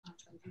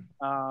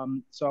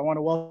So I want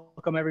to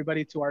welcome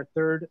everybody to our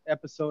third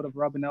episode of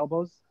Rubbing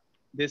Elbows.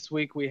 This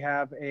week we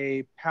have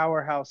a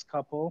powerhouse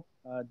couple,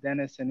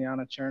 Dennis and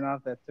Yana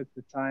Chernov, that took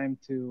the time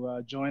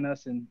to join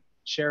us and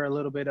share a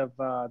little bit of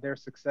their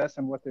success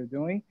and what they're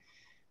doing.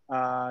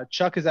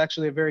 Chuck is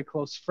actually a very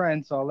close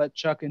friend, so I'll let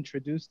Chuck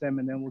introduce them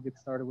and then we'll get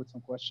started with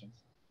some questions.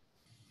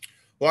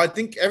 Well, I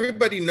think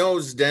everybody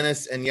knows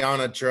Dennis and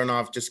Yana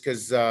Chernov just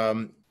because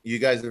you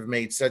guys have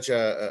made such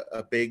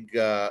a big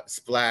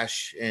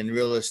splash in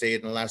real estate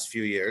in the last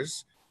few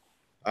years.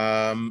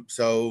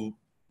 So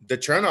the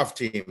Chernov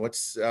team,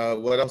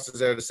 what else is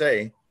there to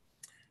say?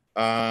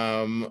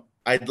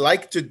 I'd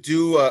like to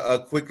do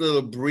a quick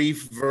little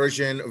brief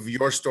version of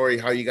your story,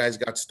 how you guys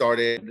got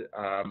started,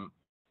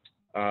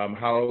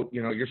 how,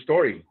 your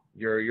story,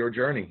 your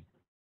journey.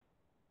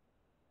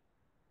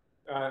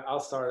 I'll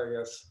start, I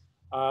guess.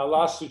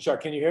 Lost you,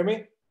 Chuck. Can you hear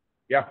me?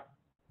 Yeah.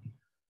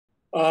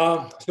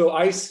 So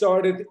I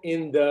started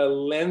in the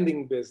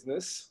lending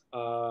business,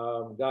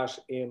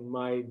 in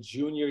my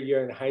junior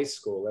year in high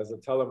school as a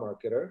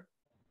telemarketer.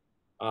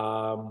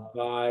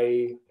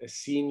 By a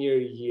senior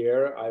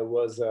year, I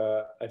was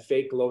a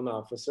fake loan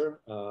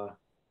officer,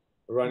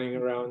 running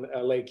around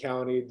LA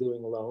County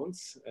doing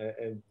loans,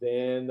 and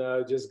then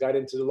just got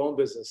into the loan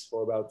business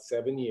for about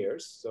 7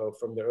 years. So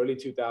from the early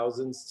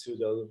 2000s to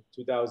the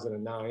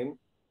 2009,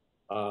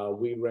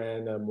 we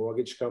ran a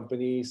mortgage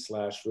company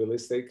 / real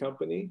estate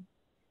company.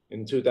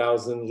 In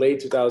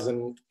late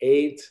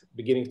 2008,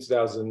 beginning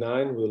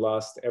 2009, we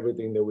lost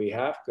everything that we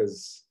have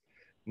because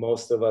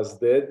most of us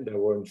did that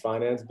were in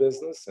finance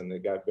business, and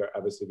it got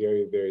obviously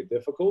very, very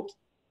difficult.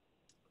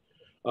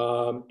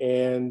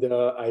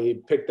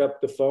 I picked up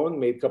the phone,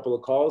 made a couple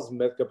of calls,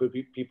 met a couple of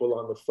people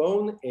on the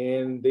phone,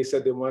 and they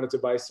said they wanted to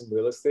buy some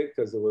real estate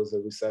because it was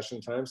a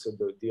recession time, so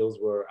the deals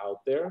were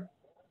out there.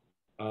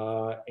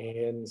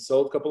 And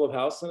sold a couple of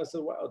houses, and I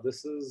said, wow,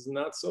 this is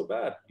not so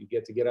bad. You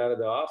get out of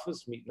the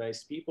office, meet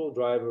nice people,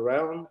 drive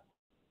around,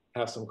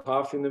 have some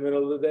coffee in the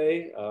middle of the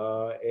day,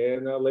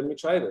 and let me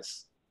try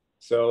this.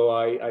 So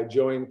I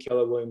joined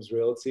Keller Williams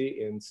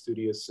Realty in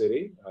Studio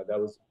City. That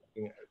was,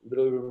 I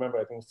literally remember,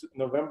 I think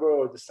November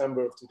or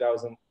December of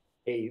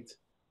 2008,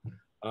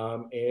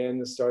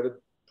 and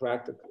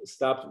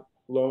stopped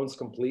loans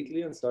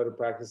completely and started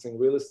practicing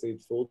real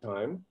estate full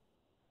time.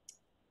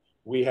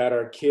 We had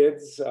our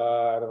kids,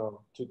 I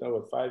don't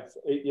know,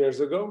 8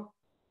 years ago,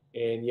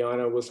 and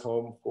Yana was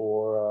home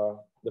for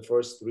the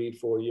first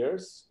 3-4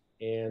 years,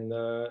 and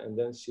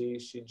then she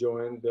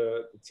joined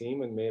the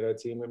team and made our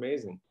team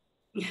amazing.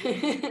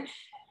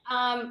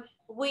 I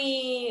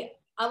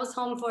was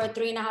home for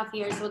 3.5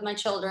 years with my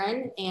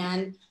children,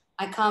 and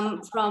I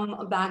come from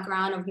a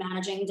background of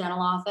managing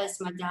dental office.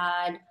 My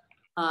dad,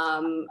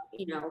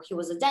 he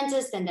was a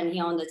dentist, and then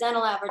he owned a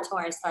dental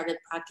laboratory. I started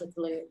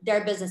practically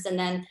their business, and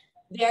then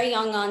very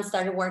young on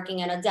started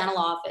working at a dental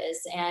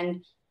office,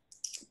 and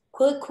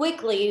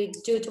quickly,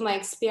 due to my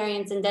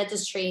experience in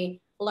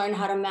dentistry, learned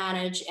how to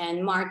manage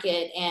and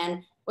market,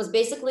 and was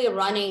basically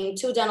running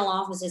 2 dental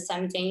offices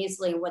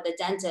simultaneously with a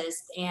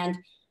dentist, and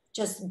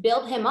just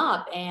built him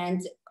up.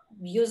 And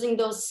using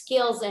those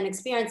skills and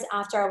experience,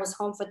 after I was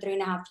home for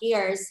 3.5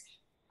 years,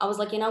 I was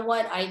like, you know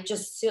what? I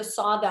just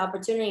saw the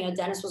opportunity. A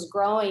dentist was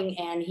growing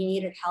and he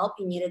needed help.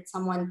 He needed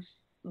someone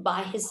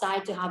by his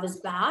side to have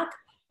his back.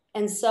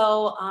 And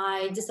so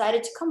I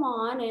decided to come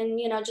on and,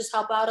 just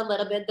help out a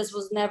little bit. This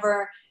was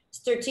never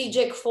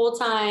strategic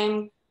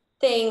full-time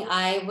thing.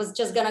 I was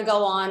just going to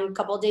go on a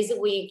couple of days a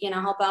week,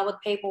 help out with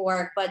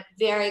paperwork. But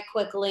very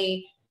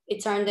quickly,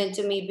 it turned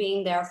into me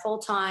being there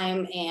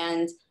full-time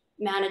and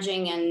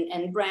managing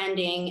and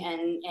branding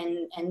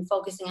and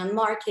focusing on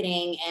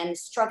marketing and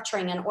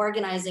structuring and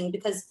organizing,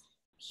 because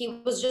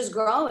he was just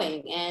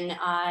growing. And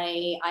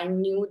I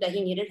knew that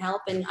he needed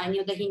help, and I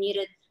knew that he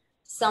needed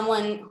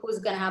someone who's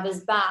going to have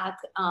his back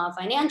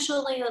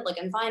financially, like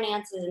in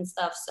finances and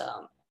stuff.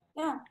 So,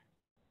 yeah.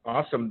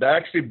 Awesome. That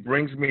actually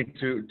brings me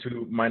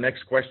to my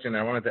next question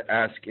I wanted to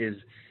ask is,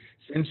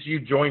 since you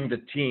joined the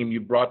team,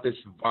 you brought this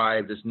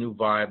new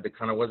vibe that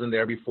kind of wasn't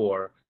there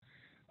before.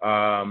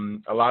 A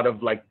lot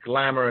of like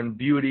glamour and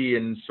beauty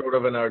and sort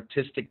of an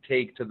artistic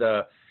take to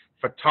the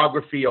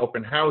photography,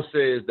 open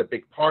houses, the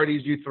big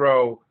parties you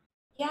throw.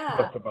 Yeah.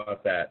 What's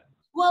about that?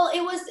 Well,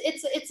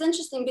 it's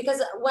interesting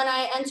because when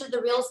I entered the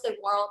real estate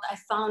world, I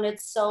found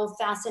it so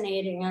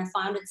fascinating. I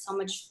found it so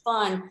much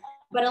fun.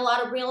 But a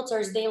lot of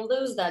realtors, they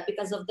lose that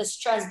because of the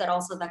stress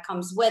that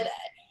comes with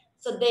it.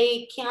 So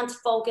they can't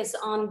focus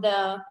on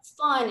the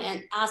fun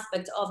and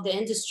aspect of the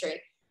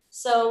industry.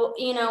 So,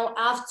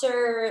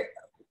 after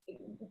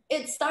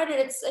it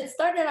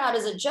started out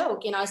as a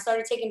joke. I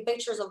started taking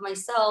pictures of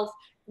myself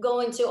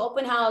going to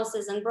open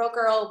houses and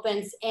broker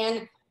opens,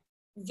 and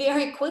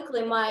very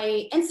quickly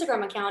my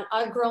Instagram account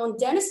outgrown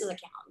Dennis's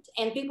account,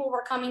 and people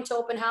were coming to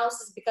open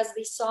houses because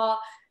they saw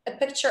a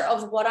picture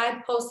of what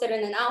I posted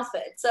in an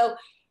outfit. So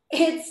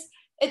it's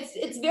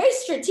very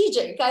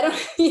strategic. I don't,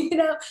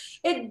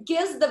 it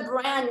gives the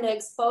brand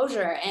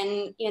exposure,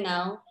 and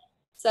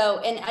so,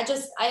 and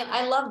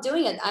I love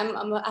doing it.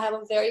 I have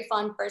a very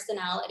fun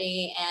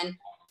personality, and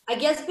I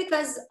guess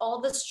because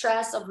all the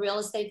stress of real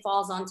estate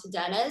falls onto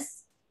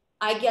Dennis,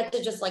 I get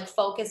to just like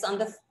focus on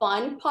the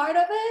fun part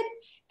of it.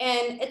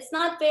 And it's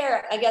not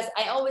fair. I guess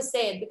I always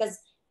say it because,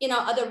 you know,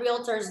 other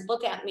realtors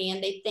look at me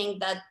and they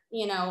think that,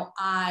 you know,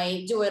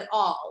 I do it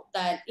all,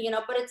 that, you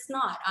know, but it's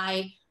not.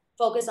 I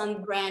focus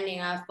on branding,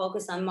 I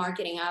focus on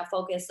marketing, I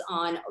focus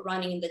on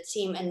running the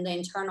team and the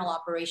internal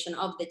operation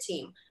of the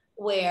team,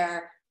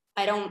 where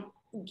I don't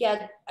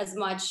get as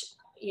much,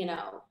 you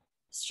know,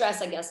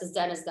 stress, I guess, as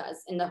Dennis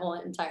does in the whole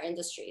entire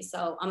industry.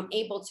 So I'm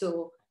able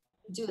to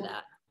do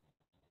that.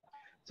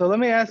 So let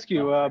me ask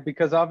you,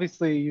 because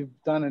obviously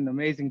you've done an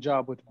amazing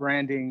job with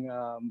branding.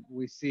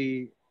 We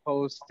see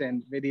posts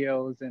and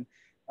videos and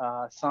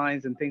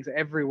signs and things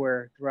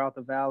everywhere throughout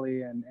the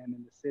valley and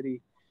in the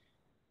city.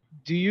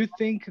 Do you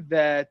think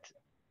that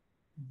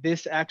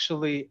this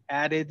actually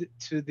added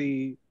to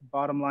the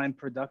bottom line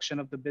production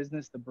of the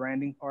business, the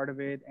branding part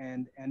of it?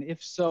 And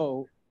if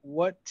so,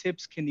 what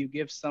tips can you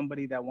give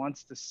somebody that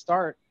wants to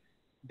start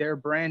their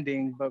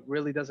branding but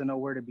really doesn't know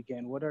where to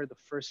begin? What are the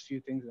first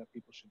few things that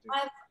people should do?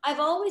 I've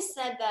always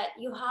said that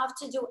you have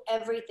to do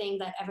everything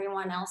that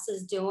everyone else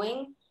is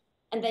doing,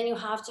 and then you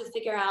have to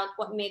figure out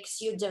what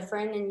makes you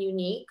different and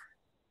unique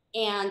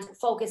and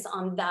focus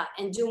on that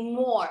and do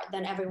more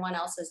than everyone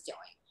else is doing.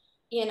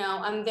 You know,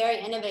 I'm very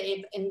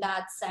innovative in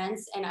that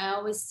sense, and I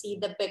always see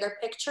the bigger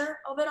picture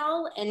of it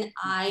all, and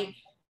I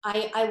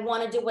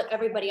want to do what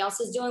everybody else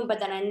is doing, but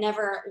then I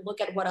never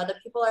look at what other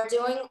people are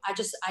doing. I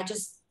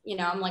just you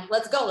know, I'm like,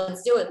 let's go,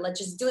 let's do it, let's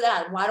just do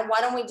that. Why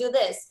don't we do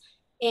this?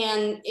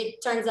 And it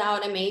turns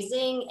out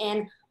amazing.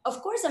 And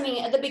of course, I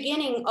mean, at the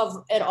beginning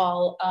of it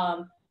all,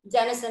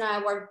 Dennis and I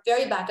were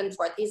very back and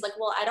forth. He's like,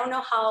 well, I don't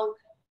know how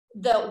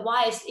the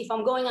wives, if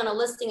I'm going on a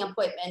listing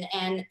appointment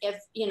and if,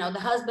 you know, the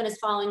husband is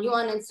following you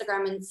on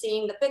Instagram and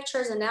seeing the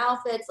pictures and the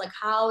outfits, like,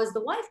 how is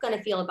the wife going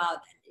to feel about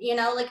it? You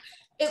know, like,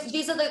 if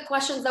these are the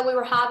questions that we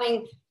were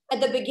having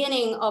at the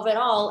beginning of it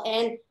all.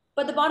 And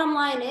but the bottom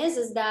line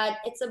is that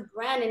it's a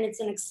brand and it's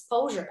an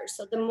exposure.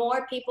 So the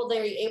more people that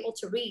you're able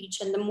to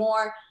reach and the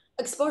more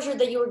exposure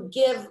that you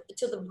give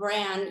to the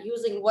brand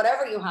using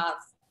whatever you have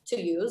to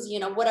use, you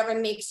know, whatever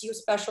makes you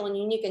special and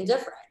unique and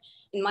different.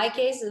 In my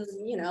case, it was,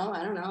 you know,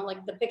 I don't know,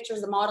 like the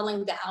pictures, the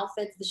modeling, the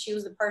outfits, the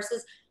shoes, the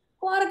purses.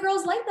 A lot of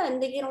girls like that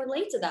and they can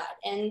relate to that.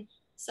 And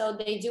so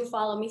they do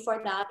follow me for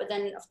that. But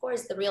then, of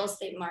course, the real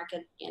estate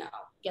market, you know,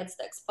 gets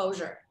the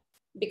exposure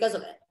because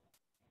of it.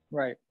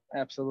 Right.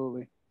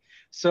 Absolutely.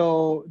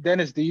 So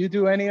Dennis, do you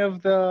do any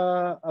of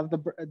the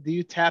do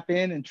you tap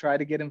in and try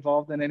to get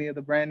involved in any of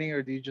the branding,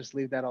 or do you just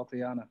leave that all to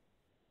Yana?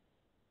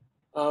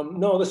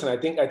 No, listen, I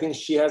think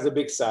she has a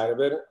big side of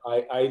it.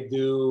 I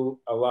do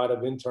a lot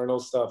of internal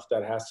stuff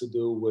that has to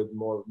do with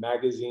more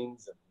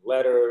magazines and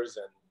letters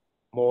and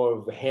more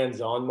of the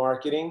hands-on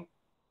marketing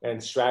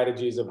and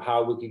strategies of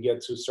how we could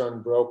get to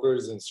certain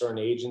brokers and certain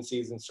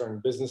agencies and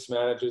certain business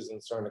managers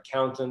and certain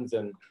accountants,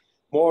 and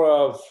more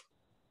of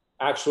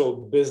actual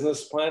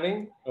business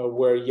planning,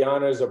 where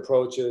Yana's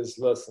approach is,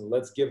 listen,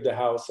 let's give the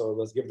house or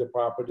let's give the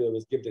property or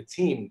let's give the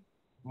team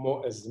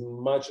as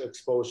much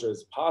exposure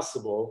as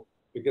possible,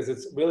 because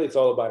it's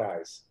all about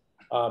eyes.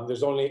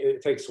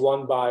 It takes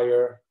one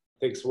buyer,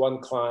 takes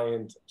one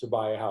client to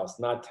buy a house,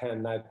 not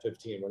 10, not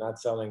 15. We're not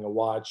selling a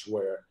watch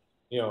where,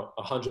 you know,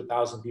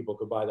 100,000 people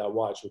could buy that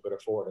watch who could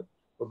afford it.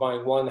 We're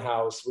buying one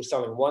house, we're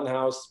selling one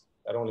house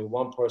that only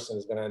one person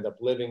is gonna end up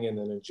living in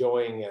and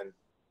enjoying, and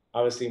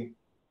obviously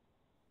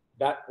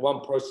that one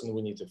person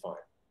we need to find.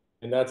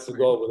 And that's the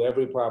goal with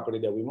every property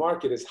that we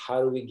market, is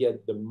how do we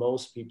get the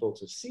most people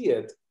to see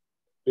it?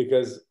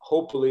 Because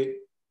hopefully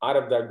out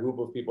of that group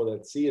of people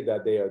that see it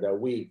that day or that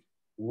week,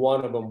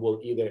 one of them will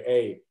either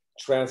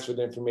transfer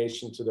the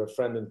information to their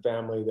friend and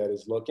family that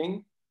is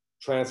looking,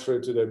 transfer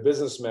it to their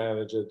business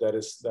manager that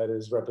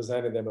is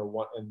representing them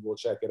and will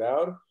check it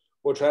out,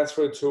 or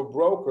transfer it to a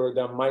broker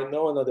that might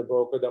know another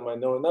broker that might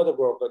know another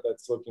broker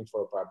that's looking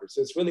for a property.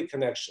 So it's really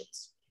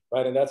connections.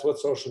 Right, and that's what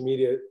social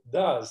media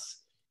does.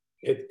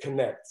 It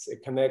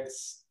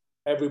connects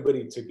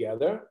everybody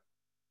together,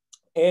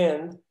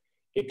 and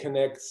it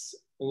connects,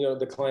 you know,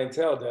 the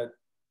clientele. That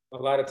a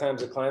lot of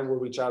times the client will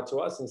reach out to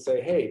us and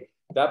say, hey,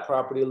 that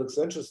property looks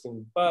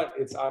interesting, but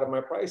it's out of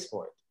my price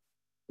point.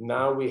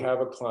 Now we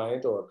have a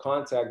client or a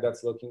contact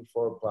that's looking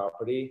for a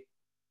property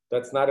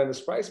that's not in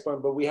this price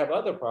point, but we have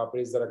other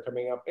properties that are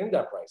coming up in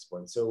that price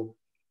point. So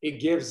it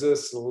gives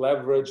us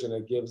leverage and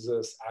it gives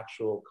us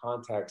actual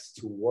contacts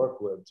to work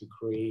with to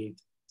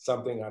create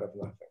something out of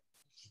nothing.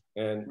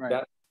 And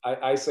that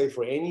I say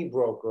for any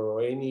broker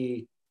or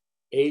any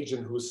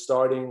agent who's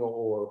starting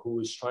or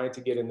who is trying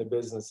to get in the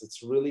business,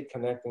 it's really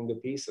connecting the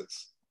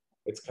pieces.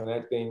 It's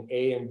connecting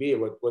A and B,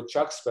 what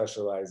Chuck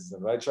specializes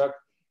in, right, Chuck?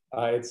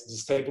 It's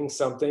just taking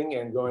something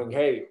and going,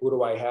 hey, who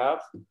do I have?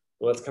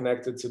 Well, let's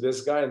connect it to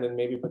this guy, and then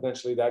maybe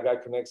potentially that guy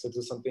connects it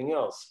to something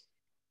else.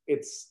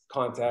 It's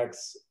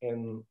contacts,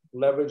 and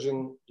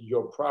leveraging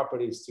your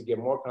properties to get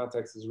more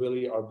contacts is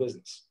really our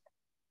business.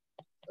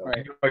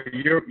 Right.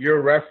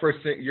 You're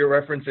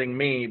referencing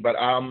me, but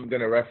I'm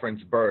gonna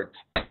reference Bert.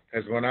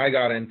 Because when I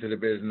got into the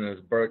business,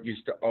 Bert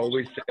used to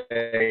always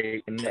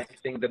say,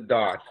 connecting the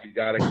dots. You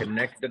got to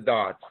connect the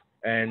dots.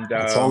 And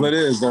that's all it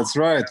is. That's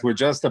right. We're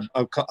just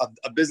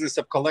a business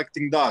of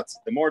collecting dots.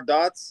 The more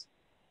dots,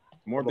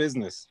 more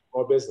business.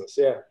 More business,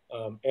 yeah.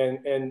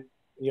 And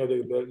you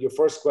know, your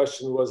first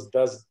question was,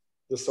 does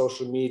the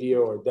social media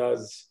or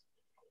does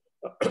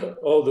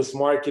all this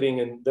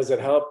marketing, and does it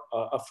help?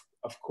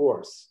 Of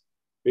course.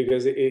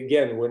 Because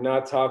again, we're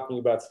not talking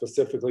about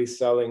specifically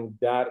selling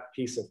that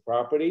piece of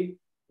property.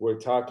 We're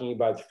talking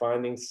about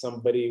finding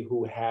somebody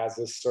who has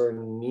a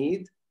certain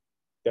need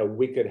that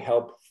we could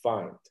help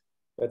find.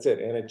 That's it,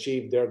 and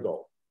achieve their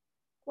goal.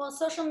 Well,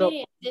 social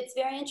media, it's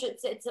very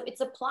interesting.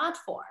 It's a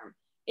platform.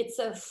 It's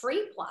a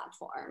free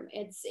platform.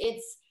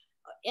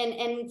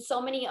 And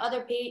so many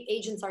other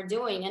agents are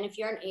doing. And if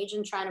you're an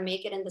agent trying to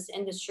make it in this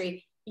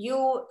industry,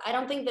 I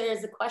don't think there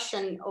is a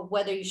question of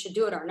whether you should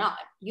do it or not.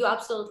 You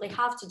absolutely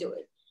have to do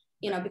it,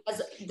 you know,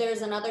 because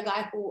there's another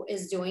guy who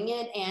is doing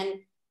it and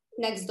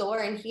next door,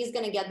 and he's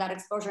going to get that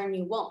exposure and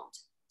you won't.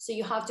 So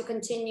you have to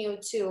continue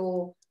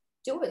to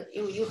do it.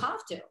 You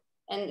have to.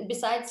 And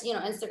besides, you know,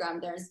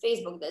 Instagram, there's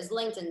Facebook, there's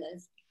LinkedIn,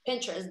 there's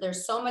Pinterest,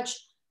 there's so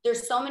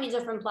many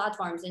different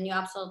platforms, and you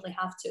absolutely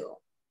have to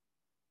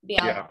be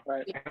out. Yeah,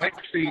 right. I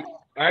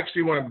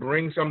actually want to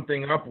bring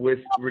something up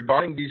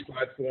regarding these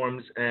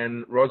platforms,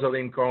 and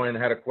Rosaline Cohen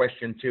had a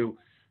question too.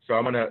 So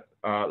I'm gonna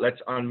let's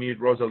unmute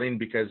Rosaline,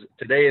 because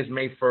today is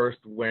May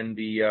 1st when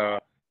the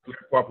Fair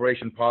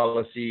Cooperation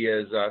policy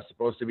is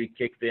supposed to be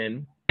kicked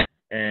in,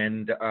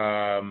 and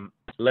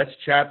let's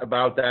chat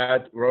about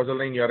that.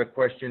 Rosaline, you had a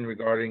question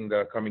regarding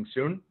the coming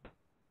soon.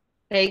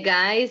 Hey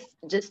guys,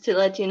 just to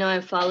let you know,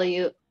 I follow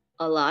you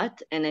a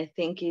lot, and I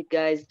think you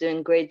guys doing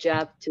a great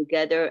job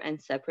together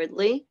and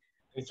separately.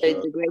 Thank so you.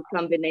 It's a great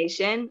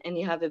combination, and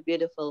you have a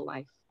beautiful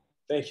wife.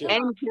 Thank you.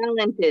 And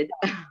talented.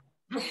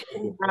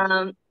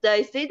 So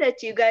I see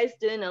that you guys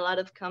doing a lot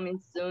of coming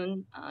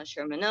soon,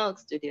 Sherman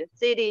Oaks, Studio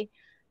City,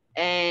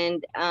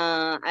 and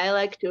I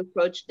like to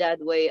approach that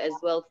way as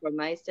well for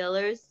my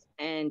sellers.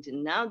 And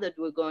now that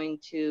we're going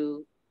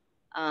to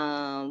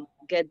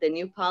get the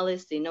new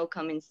policy, no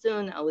coming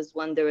soon, I was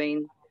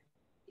wondering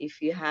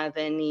if you have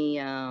any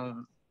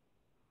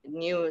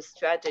new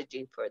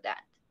strategy for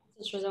that.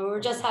 We were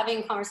just having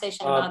a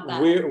conversation about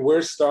that.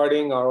 We're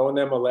starting our own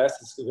MLS.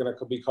 It's going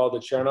to be called the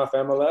Chernov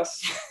MLS.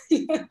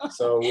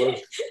 So we're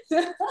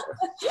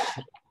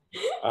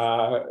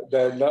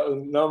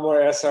no more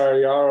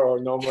SRER or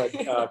no more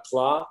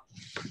CLA.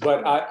 But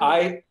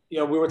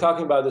we were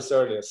talking about this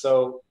earlier.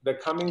 So the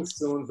coming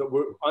soon,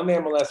 we're on the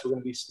MLS, we're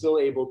going to be still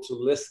able to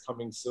list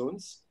coming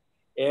soons,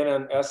 and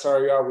on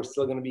SRER, we're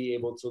still going to be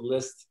able to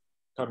list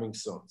coming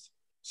soons.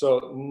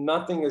 So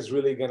nothing is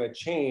really going to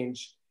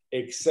change,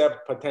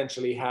 except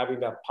potentially having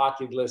that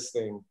pocket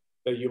listing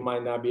that you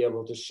might not be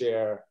able to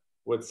share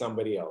with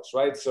somebody else,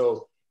 right?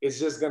 So it's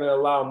just going to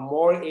allow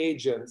more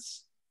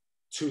agents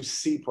to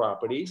see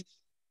properties,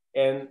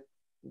 and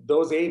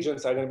those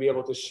agents are going to be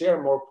able to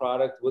share more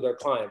product with their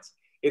clients.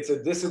 It's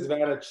a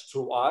disadvantage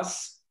to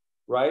us,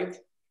 right?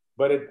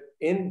 But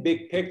in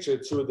big picture,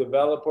 to a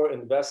developer,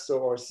 investor,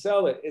 or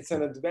seller, it's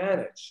an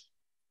advantage,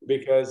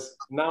 because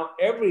now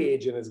every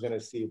agent is going to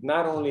see it,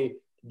 not only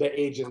the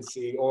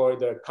agency or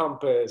the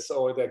Compass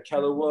or the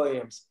Keller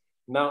Williams.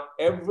 Now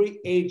every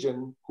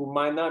agent who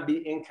might not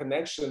be in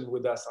connection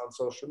with us on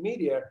social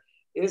media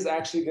is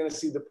actually going to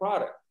see the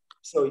product.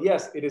 So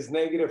yes, it is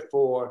negative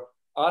for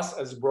us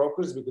as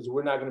brokers, because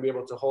we're not going to be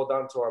able to hold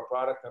on to our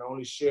product and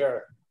only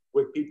share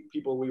with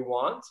people we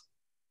want.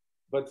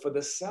 But for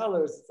the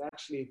sellers, it's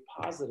actually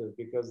positive,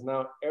 because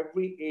now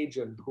every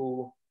agent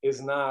who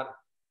is not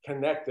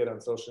connected on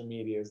social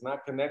media, is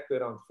not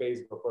connected on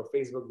Facebook or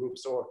Facebook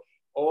groups or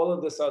all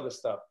of this other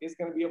stuff, is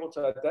going to be able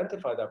to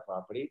identify that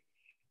property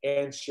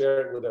and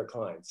share it with their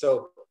clients.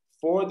 So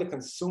for the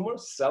consumer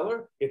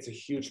seller, it's a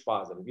huge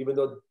positive, even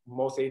though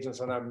most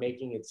agents are not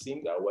making it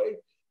seem that way.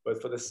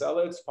 But for the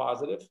seller, it's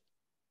positive.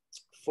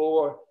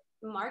 For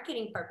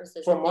marketing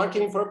purposes,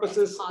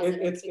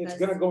 it's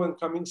going to go in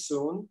coming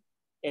soon.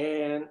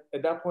 And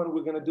at that point,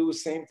 we're going to do the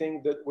same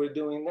thing that we're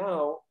doing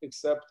now,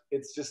 except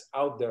it's just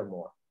out there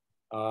more.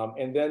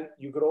 And then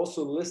you could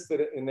also list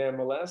it in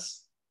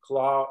MLS,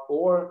 CLA,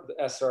 or the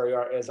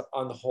SRER as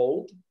on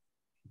hold.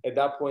 At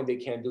that point, they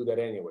can't do that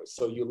anyway.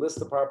 So you list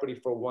the property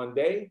for one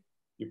day,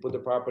 you put the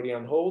property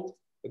on hold.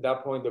 At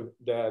that point,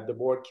 the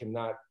board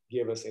cannot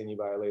give us any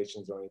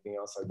violations or anything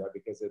else like that,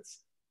 because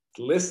it's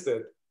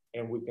listed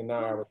and we can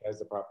now advertise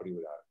the property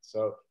without it.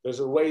 So there's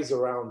ways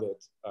around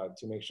it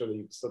to make sure that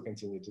you can still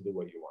continue to do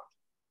what you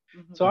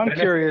want. So I'm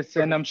curious,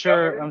 and I'm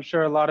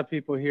sure a lot of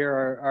people here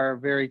are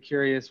very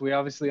curious. We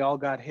obviously all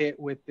got hit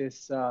with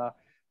this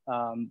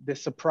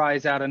this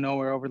surprise out of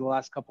nowhere over the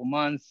last couple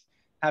months,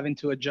 having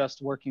to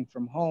adjust working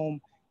from home,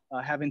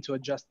 having to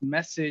adjust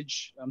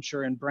message, I'm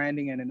sure in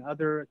branding and in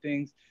other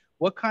things.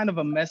 What kind of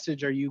a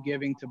message are you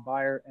giving to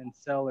buyer and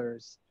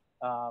sellers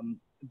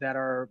that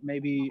are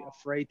maybe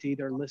afraid to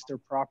either list their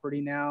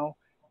property now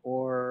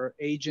or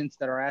agents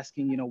that are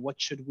asking, what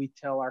should we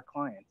tell our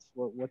clients?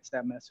 What's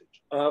that message?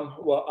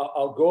 Well,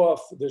 I'll go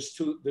off. There's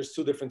two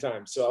different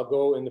times. So I'll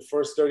go in the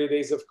first 30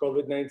 days of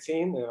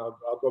COVID-19, and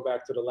I'll go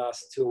back to the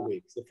last 2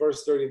 weeks. The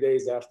first 30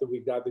 days after we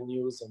got the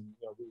news, and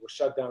we were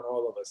shut down,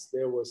 all of us.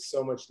 There was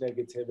so much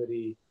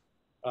negativity.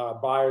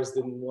 Buyers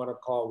didn't want to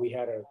call. We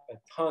had a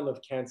ton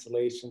of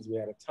cancellations. We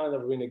had a ton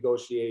of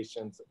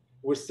renegotiations.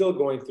 We're still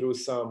going through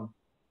some.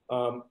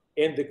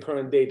 In the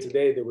current day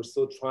today, they were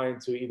still trying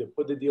to either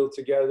put the deal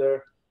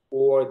together,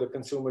 or the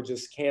consumer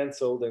just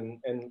canceled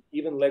and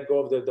even let go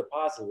of their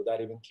deposit without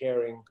even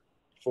caring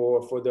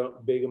for the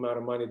big amount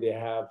of money they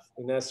have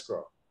in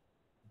escrow.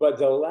 But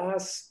the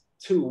last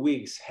 2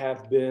 weeks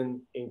have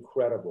been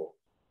incredible.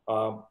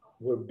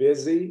 We're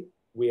busy.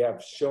 We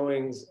have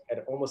showings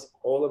at almost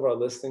all of our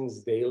listings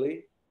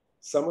daily.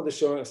 Some of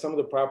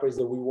the properties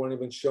that we weren't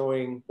even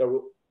showing, that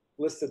were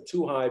listed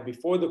too high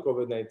before the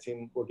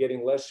COVID-19, we're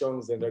getting less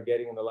showings than they're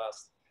getting in the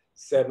last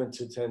 7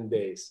 to 10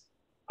 days.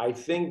 I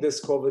think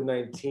this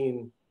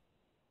COVID-19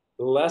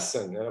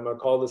 lesson, and I'm gonna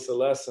call this a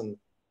lesson,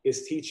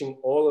 is teaching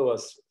all of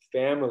us,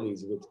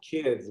 families with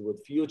kids,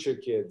 with future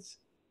kids,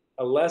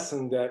 a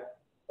lesson that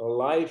a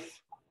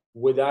life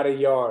without a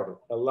yard,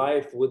 a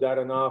life without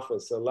an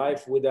office, a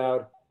life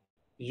without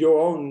your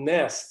own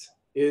nest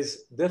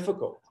is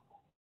difficult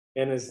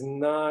and is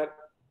not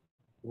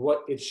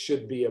what it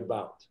should be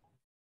about.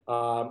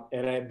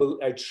 And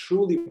I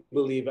truly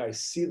believe, I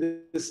see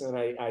this and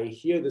I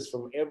hear this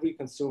from every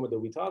consumer that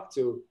we talk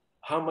to,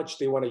 how much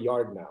they want a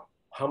yard now,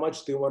 how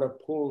much they want a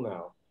pool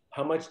now,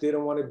 how much they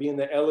don't want to be in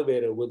the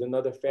elevator with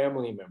another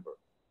family member.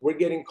 We're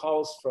getting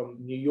calls from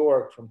New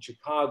York, from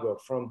Chicago,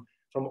 from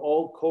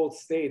all cold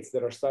states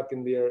that are stuck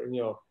in their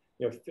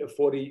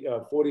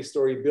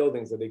 40-story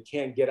buildings that they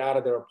can't get out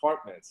of their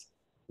apartments.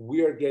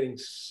 We are getting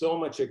so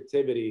much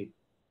activity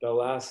the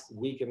last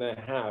week and a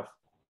half,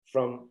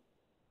 from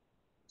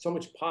so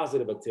much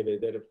positive activity,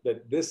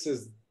 that this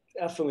is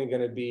definitely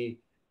going to be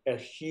a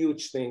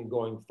huge thing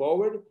going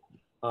forward.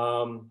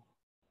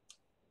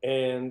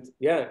 And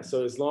yeah,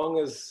 so as long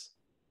as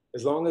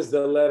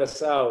they'll let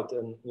us out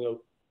and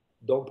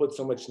don't put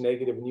so much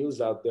negative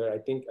news out there, I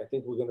think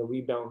we're going to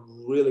rebound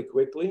really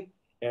quickly.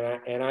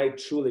 And I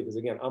truly, because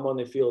again, I'm on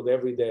the field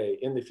every day,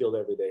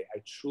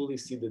 I truly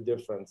see the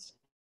difference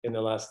in the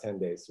last 10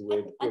 days.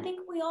 I think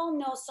we all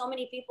know so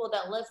many people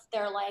that live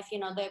their life,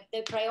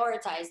 they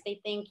prioritize. They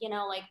think,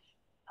 like,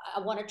 I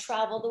want to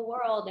travel the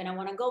world and I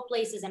want to go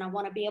places and I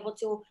want to be able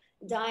to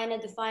dine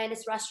at the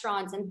finest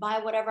restaurants and buy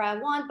whatever I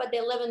want, but they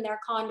live in their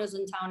condos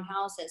and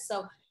townhouses.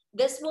 So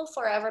this will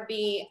forever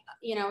be,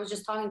 I was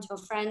just talking to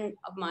a friend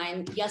of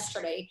mine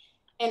yesterday,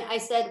 and I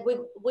said,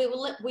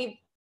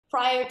 we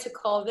prior to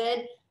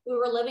COVID, we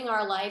were living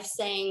our life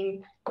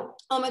saying,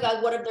 oh my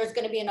God, what if there's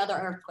going to be another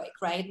earthquake,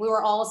 right? We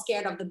were all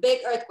scared of the big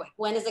earthquake.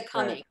 When is it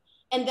coming? Right.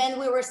 And then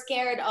we were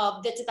scared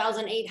of the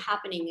 2008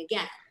 happening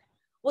again.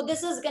 Well,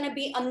 this is going to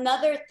be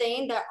another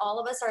thing that all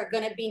of us are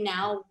going to be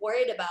now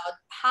worried about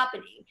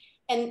happening.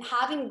 And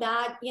having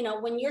that,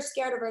 when you're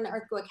scared of an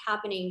earthquake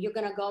happening, you're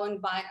going to go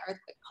and buy an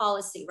earthquake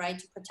policy, right,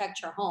 to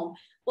protect your home.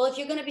 Well, if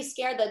you're going to be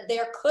scared that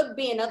there could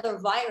be another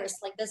virus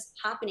like this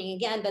happening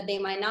again, that they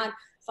might not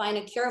find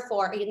a cure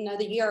for in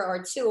another year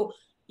or two,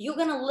 you're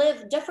going to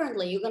live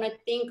differently. You're going to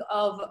think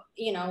of,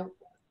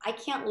 I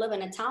can't live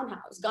in a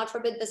townhouse. God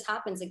forbid this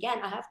happens again.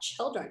 I have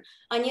children.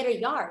 I need a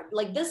yard.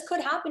 Like, this could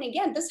happen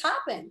again. This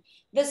happened.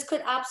 This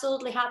could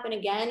absolutely happen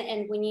again.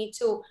 And we need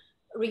to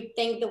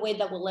rethink the way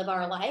that we live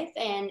our life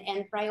and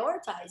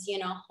prioritize.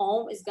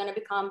 Home is going to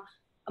become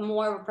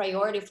more of a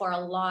priority for a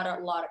lot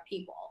of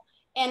people.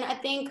 And I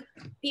think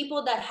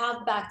people that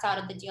have backed out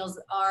of the deals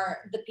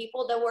are the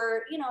people that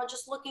were,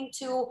 just looking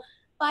to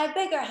buy a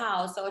bigger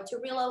house or to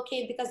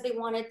relocate because they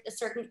wanted a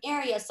certain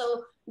area.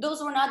 So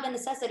those were not the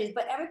necessities,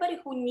 but everybody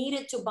who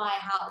needed to buy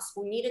a house,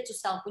 who needed to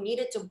sell, who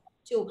needed to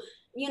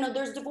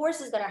there's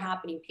divorces that are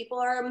happening. People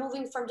are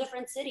moving from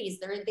different cities.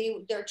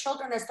 Their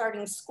children are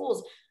starting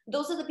schools.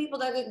 Those are the people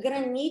that are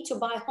going to need to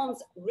buy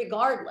homes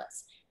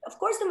regardless. Of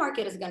course, the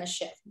market is going to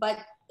shift, but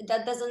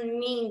that doesn't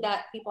mean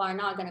that people are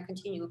not going to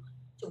continue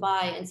to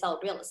buy and sell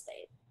real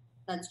estate.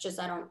 That's just,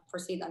 I don't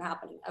foresee that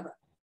happening ever.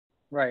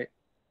 Right.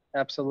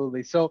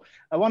 Absolutely. So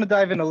I want to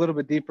dive in a little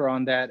bit deeper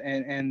on that,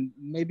 and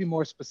maybe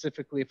more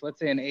specifically, if let's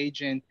say an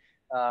agent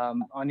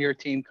on your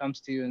team comes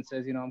to you and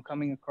says, I'm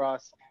coming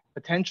across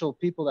potential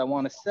people that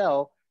want to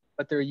sell,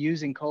 but they're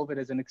using COVID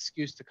as an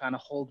excuse to kind of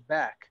hold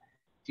back.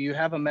 Do you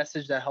have a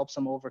message that helps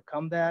them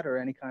overcome that, or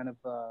any kind of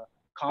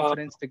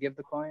confidence to give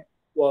the client?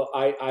 Well,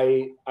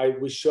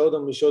 we show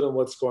them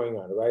what's going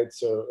on, right?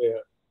 So,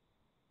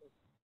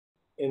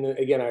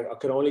 again, I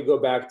could only go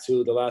back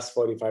to the last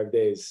 45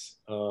 days.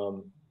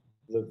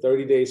 The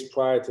 30 days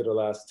prior to the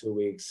last 2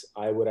 weeks,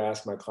 I would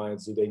ask my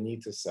clients, do they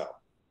need to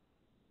sell?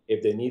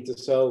 If they need to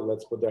sell,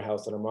 let's put their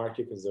house on the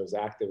market because there's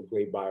active,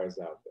 great buyers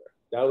out there.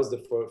 That was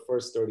the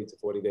first 30 to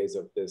 40 days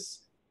of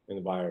this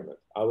environment.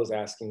 I was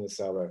asking the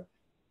seller,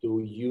 do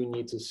you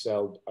need to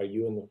sell? Are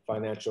you in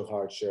financial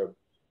hardship?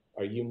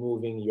 Are you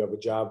moving? You have a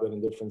job in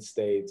a different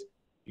state?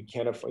 you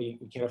can't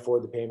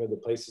afford the payment, the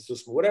place is too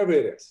small, whatever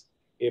it is.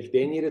 If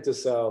they needed to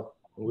sell,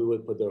 we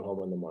would put their home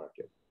on the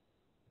market.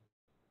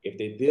 If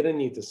they didn't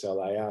need to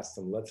sell, I asked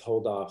them, let's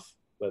hold off.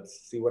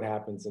 Let's see what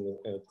happens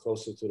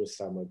closer to the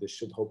summer. This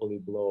should hopefully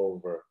blow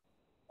over,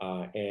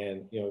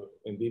 and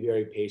be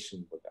very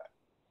patient with that.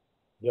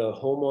 The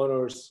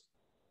homeowners,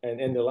 and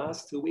in the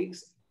last 2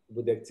 weeks,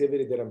 with the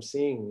activity that I'm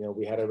seeing,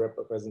 we had a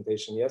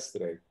presentation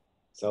yesterday.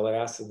 Seller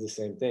asked us the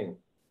same thing.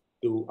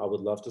 I would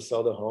love to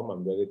sell the home.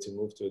 I'm ready to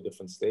move to a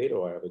different state,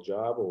 or I have a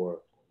job,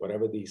 or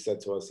whatever he said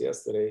to us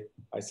yesterday.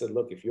 I said,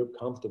 look, if you're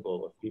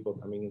comfortable with people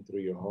coming in through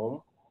your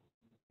home,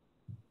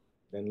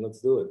 then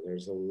let's do it.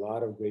 There's a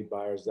lot of great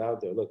buyers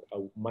out there. Look,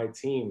 my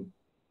team,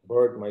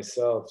 Bert,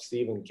 myself,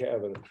 Stephen,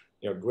 Kevin,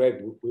 Greg,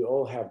 we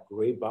all have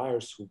great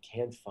buyers who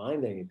can't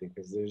find anything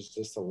because there's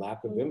just a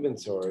lack of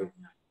inventory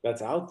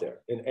that's out there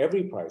in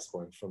every price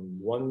point, from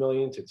 1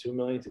 million to 2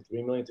 million to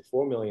 3 million to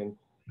 4 million.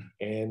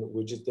 And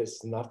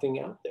there's nothing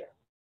out there.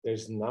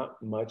 There's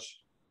not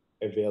much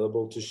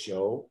available to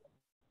show.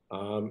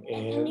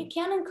 And you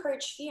can't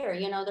encourage fear.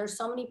 There's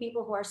so many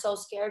people who are so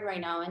scared right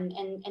now,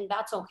 and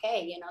that's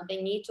okay.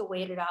 They need to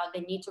wait it out.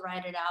 They need to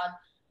ride it out.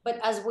 But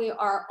as we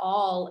are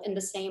all in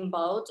the same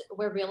boat,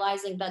 we're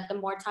realizing that the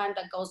more time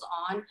that goes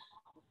on,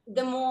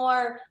 the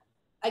more,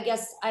 I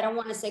guess, I don't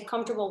want to say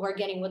comfortable we're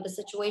getting with the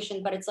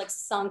situation, but it's like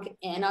sunk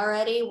in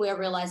already. We're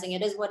realizing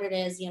it is what it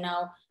is.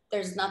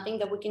 There's nothing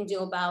that we can do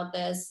about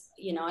this,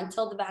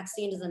 until the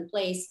vaccine is in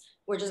place.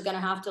 We're just going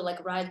to have to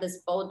ride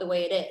this boat the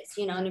way it is,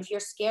 and if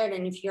you're scared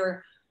and if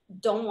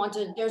don't want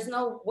to, there's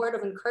no word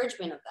of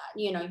encouragement of that.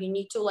 You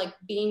need to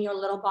be in your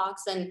little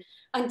box and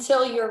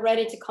until you're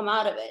ready to come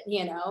out of it,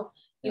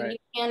 you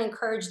can't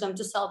encourage them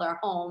to sell their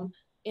home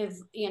if,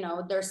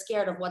 they're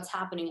scared of what's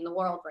happening in the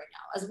world right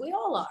now, as we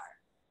all are.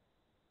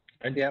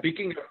 And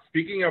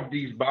speaking of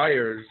these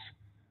buyers,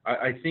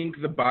 I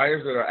think the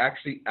buyers that are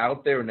actually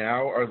out there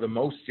now are the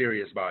most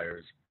serious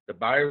buyers. The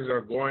buyers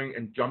are going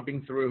and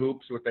jumping through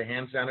hoops with the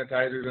hand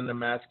sanitizers and the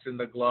masks and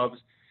the gloves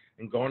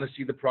and going to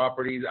see the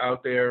properties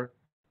out there.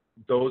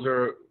 Those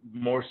are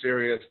more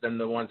serious than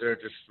the ones that are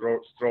just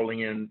strolling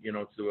in,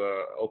 to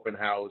a open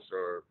house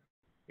or,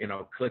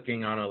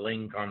 clicking on a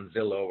link on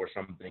Zillow or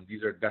something.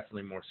 These are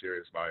definitely more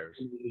serious buyers.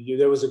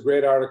 There was a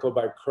great article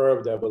by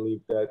Curved, I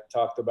believe, that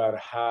talked about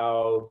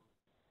how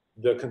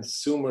the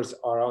consumers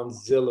are on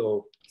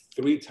Zillow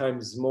 3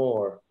 times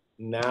more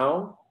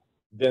now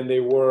than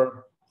they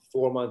were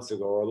 4 months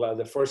ago or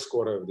the first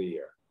quarter of the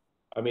year.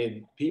 I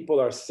mean, people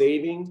are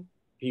saving,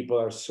 people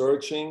are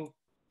searching,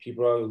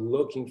 people are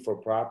looking for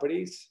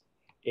properties,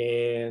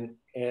 and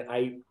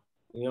I'm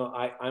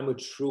a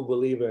true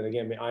believer. And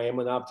again, I am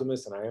an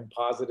optimist, and I am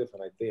positive,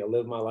 and I think I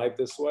live my life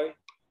this way.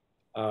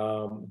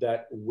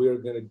 That we're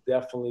going to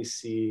definitely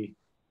see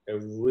a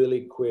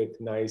really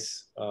quick,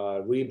 nice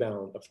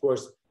rebound. Of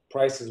course,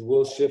 prices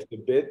will shift a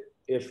bit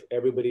if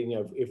everybody,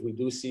 if we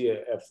do see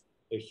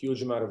a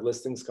huge amount of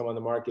listings come on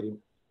the market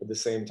at the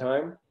same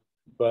time.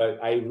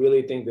 But I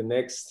really think the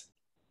next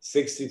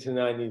 60 to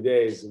 90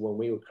 days, when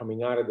we were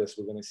coming out of this,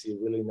 we're going to see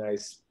a really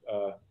nice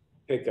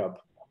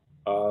pickup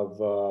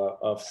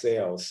of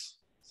sales.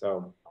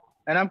 So,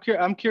 and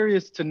I'm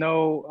curious to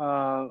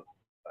know,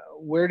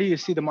 where do you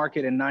see the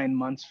market in 9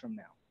 months from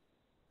now?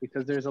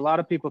 Because there's a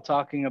lot of people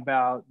talking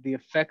about the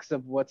effects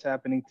of what's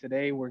happening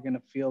today. We're going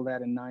to feel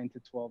that in 9 to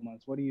 12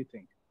 months. What do you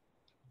think?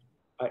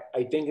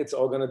 I think it's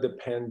all going to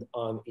depend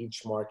on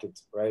each market,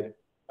 right?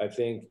 I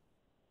think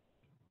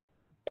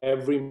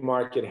every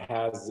market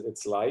has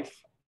its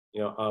life.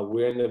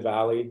 We're in the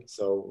valley,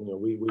 so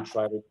we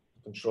try to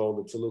control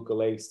the Toluca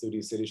Lakes,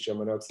 Studio City,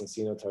 Chernov,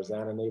 Encino,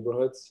 Tarzana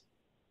neighborhoods.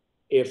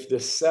 If the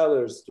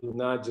sellers do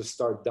not just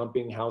start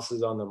dumping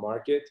houses on the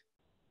market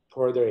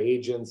per their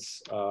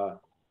agents'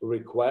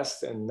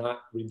 request and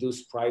not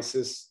reduce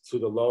prices to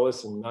the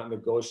lowest and not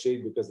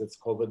negotiate because it's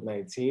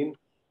COVID-19,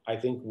 I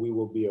think we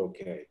will be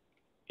okay.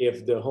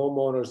 If the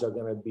homeowners are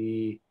going to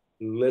be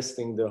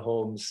listing the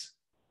homes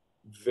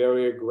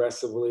very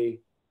aggressively,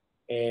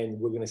 and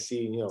we're going to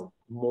see,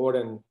 more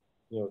than,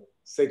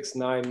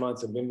 6-9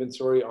 months of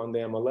inventory on the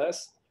MLS,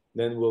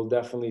 then we'll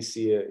definitely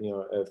see a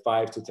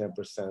 5 to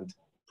 10%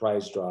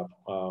 price drop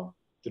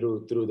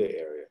through the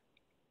area.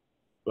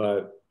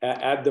 But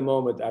at the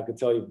moment, I could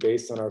tell you,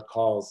 based on our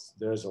calls,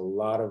 there's a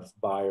lot of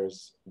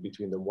buyers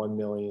between the $1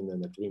 million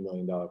and the $3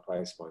 million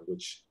price point,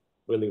 which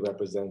really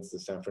represents the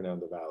San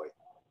Fernando Valley.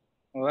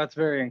 Well, that's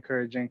very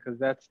encouraging, because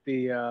that's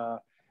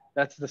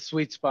the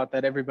sweet spot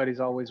that everybody's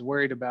always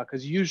worried about,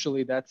 because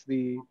usually that's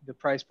the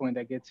price point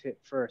that gets hit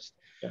first.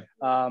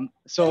 Yeah.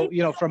 So,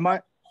 from my...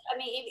 I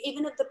mean,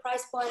 even if the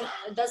price point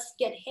does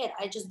get hit,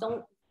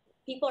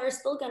 people are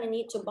still going to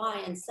need to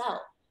buy and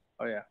sell.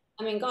 Oh, yeah.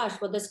 I mean, gosh,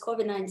 with this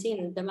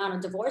COVID-19, the amount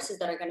of divorces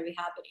that are going to be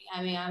happening.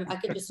 I mean, I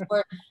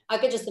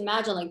could just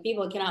imagine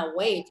people cannot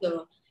wait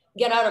to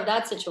get out of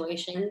that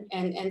situation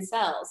and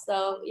sell.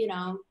 So,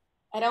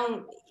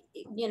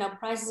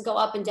 prices go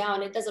up and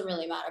down. It doesn't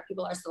really matter.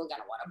 People are still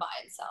going to want to buy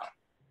and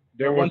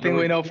sell. One thing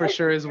we know for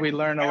sure is we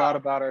learn a lot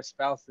about our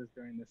spouses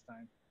during this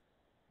time.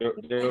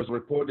 there was a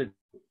report that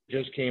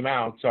just came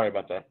out. Sorry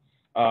about that.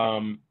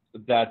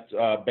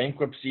 That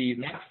bankruptcy,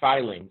 not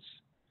filings,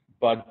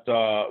 but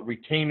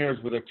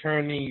retainers with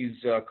attorneys,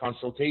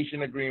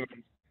 consultation agreements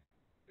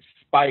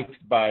spiked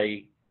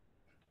by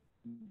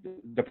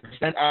the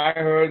percent I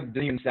heard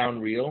didn't even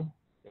sound real.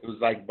 It was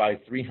like by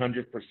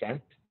 300%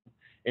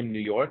 in New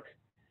York.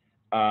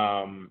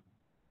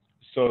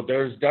 So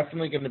there's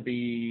definitely going to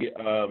be,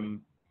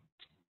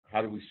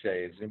 how do we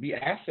say, it's going to be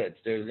assets.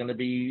 There's going to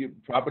be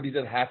properties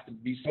that have to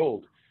be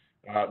sold.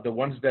 The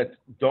ones that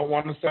don't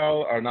want to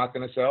sell are not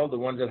going to sell. The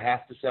ones that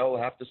have to sell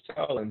have to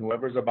sell. And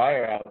whoever's a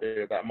buyer out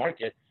there, that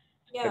market,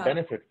 can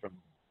benefit from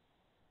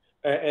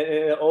it.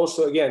 And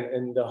also, again,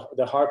 and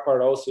the hard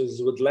part also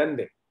is with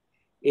lending.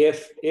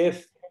 If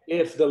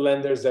the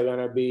lenders are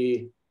going to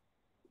be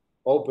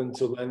open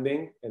to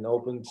lending and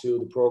open to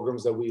the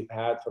programs that we've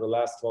had for the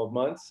last 12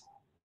 months,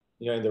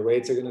 and the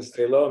rates are going to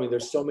stay low. I mean,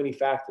 there's so many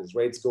factors.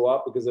 Rates go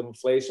up because of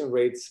inflation.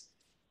 Rates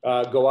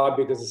go up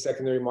because the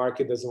secondary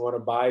market doesn't want to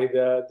buy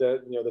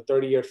the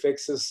 30-year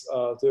fixes,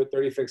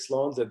 30 fixed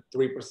loans at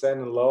 3%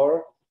 and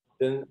lower.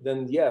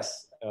 Then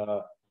yes,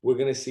 we're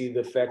going to see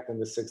the effect in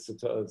the 6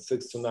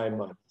 to 9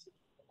 months.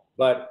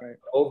 But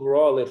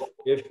overall,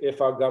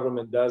 if our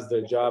government does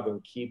their job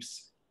and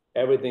keeps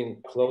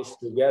everything close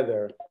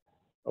together,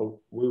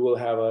 we will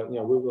have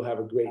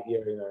a great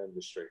year in our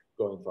industry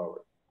going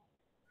forward.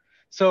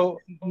 So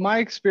my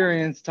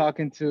experience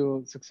talking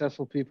to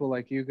successful people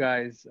like you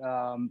guys,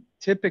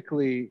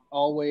 typically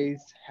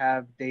always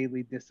have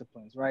daily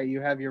disciplines, right?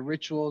 You have your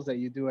rituals that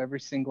you do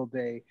every single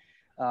day.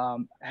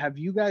 Have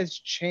you guys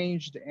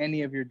changed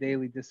any of your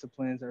daily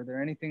disciplines? Are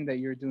there anything that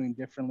you're doing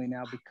differently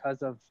now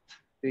because of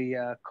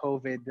the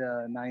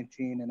COVID-19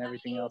 and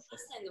everything else?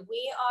 Listen,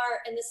 we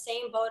are in the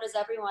same boat as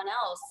everyone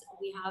else.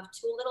 We have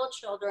 2 little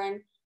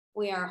children.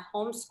 We are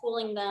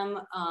homeschooling them.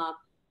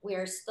 We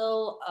are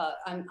still,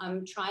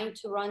 I'm trying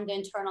to run the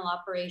internal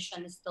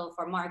operations still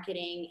for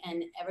marketing,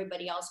 and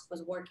everybody else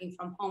was working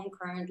from home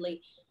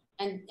currently.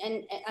 And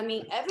I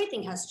mean,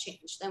 everything has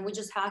changed, and we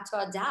just had to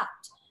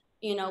adapt.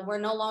 We're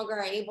no longer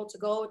able to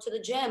go to the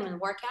gym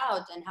and work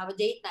out and have a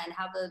date night and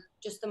have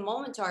just a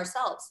moment to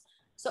ourselves.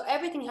 So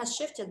everything has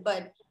shifted,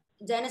 but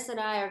Dennis and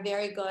I are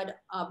very good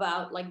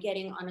about like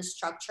getting on a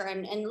structure.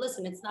 And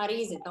listen, it's not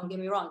easy. Don't get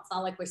me wrong. It's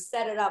not like we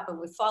set it up and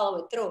we follow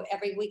it through.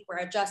 Every week we're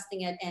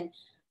adjusting it, and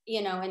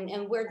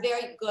we're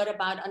very good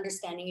about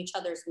understanding each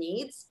other's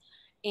needs.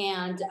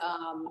 And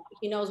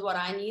he knows what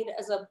I need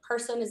as a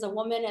person, as a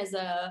woman, as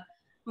a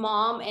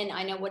mom, and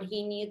I know what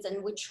he needs,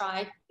 and we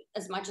try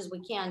as much as we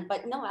can.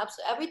 But no,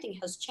 absolutely, everything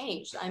has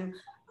changed. I'm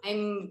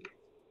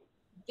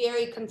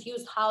very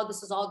confused how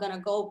this is all going to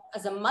go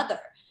as a mother.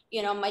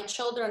 My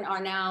children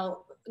are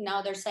now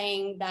they're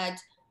saying that,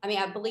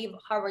 I believe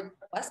Harvard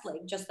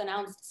Westlake just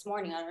announced this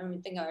morning, I don't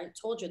even think I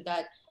told you,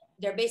 that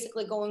they're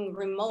basically going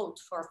remote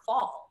for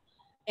fall.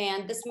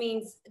 And this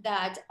means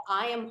that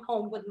I am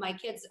home with my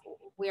kids.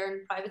 We're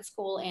in private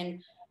school,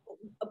 and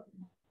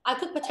I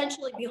could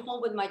potentially be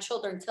home with my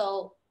children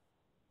till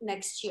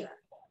next year.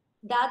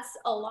 That's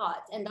a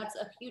lot, and that's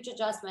a huge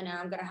adjustment. And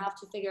I'm going to have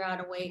to figure out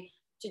a way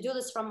to do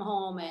this from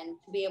home and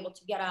to be able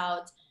to get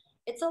out.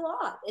 It's a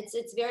lot.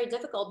 It's very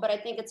difficult, but I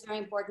think it's very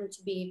important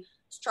to be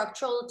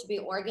structural, to be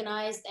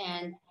organized,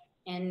 and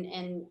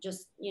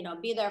just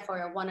be there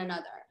for one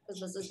another,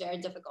 because this is very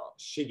difficult.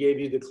 She gave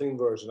you the clean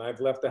version.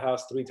 I've left the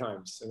house 3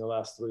 times in the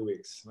last 3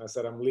 weeks. I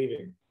said I'm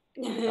leaving.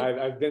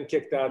 I've been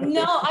kicked out.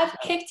 No, I've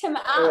kicked him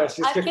out.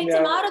 Yeah, I've kicked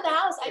him out of the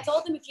house. I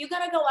told him, if you're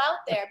gonna go out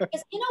there,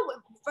 because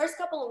first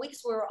couple of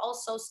weeks we were all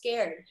so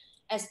scared.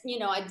 As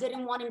I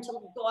didn't want him to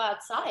go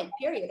outside.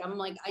 Period. I'm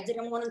like, I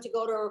didn't want him to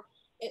go to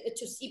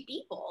see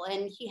people,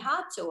 and he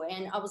had to.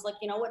 And I was like,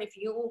 you know what? If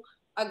you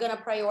are gonna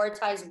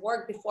prioritize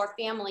work before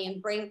family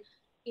and bring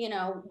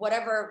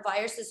whatever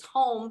viruses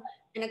home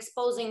and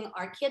exposing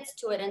our kids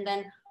to it, and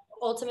then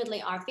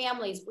ultimately our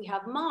families, we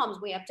have moms,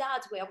 we have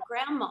dads, we have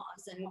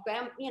grandmas, and you're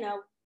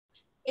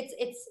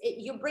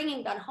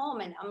bringing that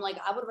home. And I'm like,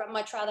 I would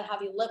much rather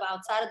have you live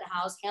outside of the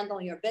house,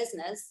 handle your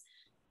business,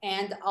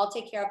 and I'll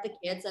take care of the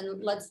kids,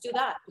 and let's do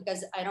that,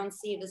 because I don't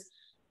see this.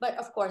 But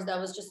of course, that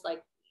was just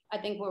like, I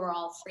think we were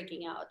all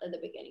freaking out at the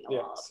beginning of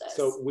all of this.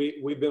 So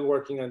we've been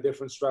working on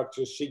different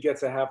structures. She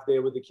gets a half day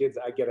with the kids.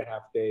 I get a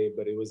half day,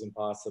 but it was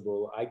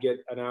impossible. I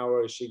get an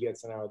hour, she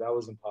gets an hour. That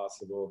was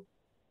impossible.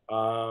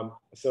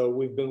 So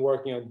we've been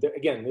working on,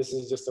 again, this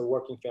is just a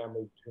working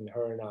family between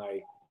her and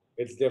I.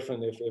 It's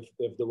different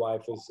if the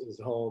wife is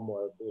home,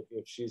 or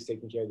if she's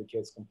taking care of the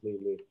kids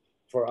completely.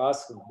 For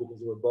us, because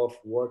we're both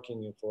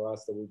working, and for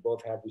us that we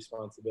both have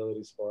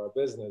responsibilities for our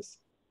business,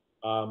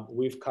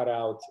 we've cut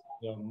out,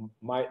 the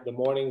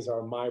mornings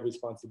are my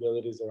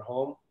responsibilities at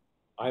home.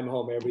 I'm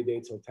home every day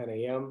till 10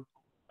 a.m.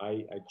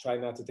 I try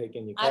not to take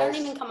any calls. I don't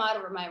even come out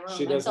of my room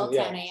until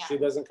 10 a.m. She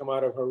doesn't come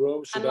out of her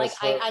room.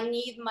 I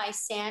need my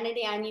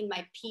sanity. I need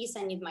my peace.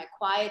 I need my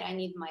quiet. I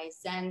need my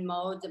Zen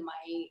mode,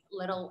 my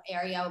little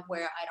area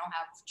where I don't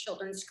have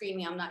children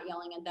screaming. I'm not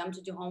yelling at them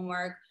to do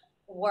homework,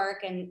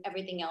 work, and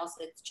everything else.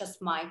 It's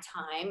just my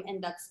time.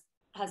 And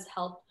has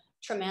helped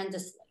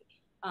tremendously.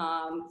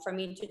 for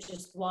me to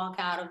just walk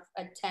out of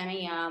at 10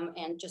 a.m.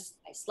 and just,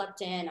 I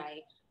slept in,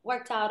 I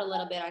worked out a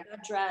little bit, I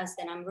got dressed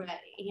and I'm ready,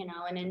 you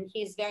know, and then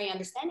he's very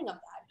understanding of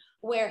that.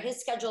 Where his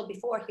schedule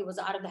before, he was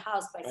out of the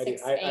house by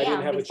 6 a.m. I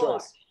didn't have before. a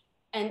choice.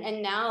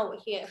 And now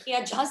he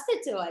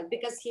adjusted to it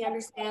because he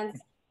understands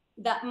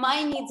that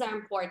my needs are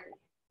important,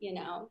 you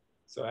know.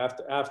 So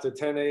after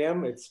 10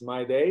 a.m., it's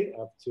my day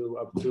up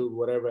to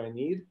whatever I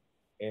need.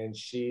 And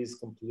she's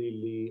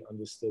completely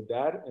understood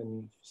that.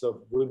 And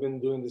so we've been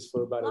doing this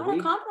for about a week. A lot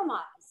of compromise.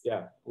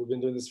 Yeah, we've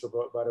been doing this for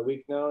about a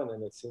week now, and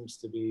then it seems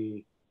to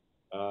be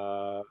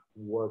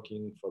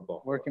working for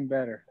both. Working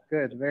better.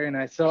 Good. Very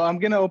nice. So I'm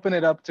going to open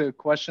it up to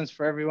questions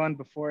for everyone.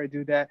 Before I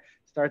do that,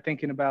 start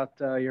thinking about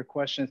your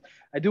questions.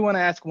 I do want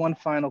to ask one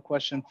final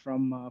question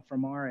from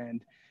our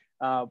end.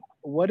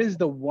 What is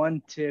the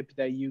one tip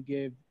that you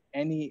give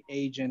any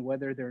agent,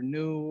 whether they're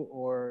new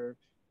or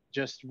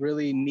just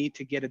really need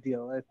to get a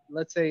deal?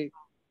 Let's say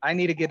I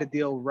need to get a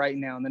deal right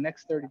now. In the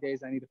next 30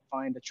 days, I need to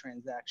find a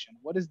transaction.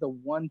 What is the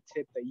one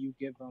tip that you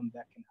give them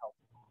that can help?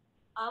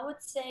 I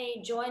would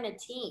say join a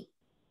team.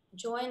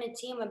 Join a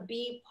team and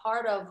be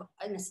part of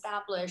an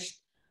established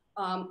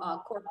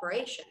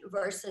corporation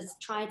versus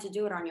trying to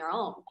do it on your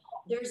own.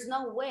 There's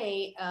no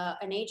way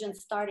an agent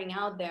starting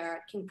out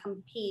there can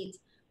compete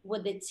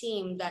with a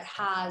team that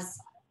has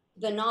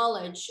the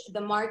knowledge,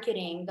 the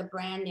marketing, the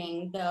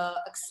branding, the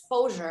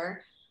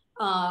exposure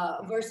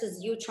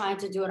versus you trying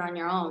to do it on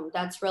your own.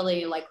 That's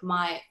really like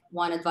my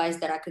one advice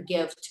that I could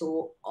give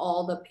to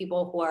all the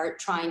people who are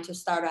trying to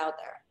start out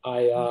there.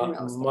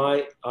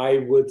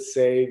 I would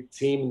say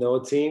team, no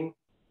team.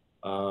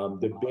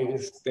 The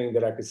biggest thing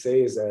that I could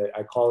say is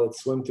I call it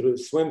swim through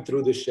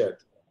the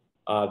shit.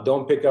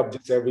 Don't pick up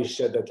just every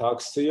shit that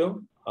talks to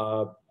you.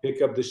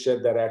 Pick up the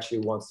shit that actually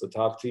wants to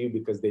talk to you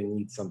because they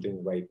need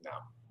something right now.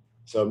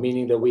 So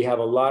meaning that we have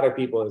a lot of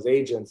people as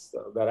agents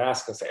that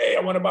ask us, hey,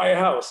 I want to buy a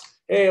house.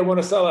 Hey, I want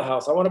to sell a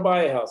house. I want to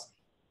buy a house.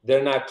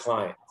 They're not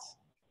clients.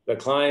 The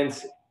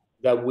clients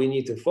that we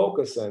need to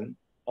focus on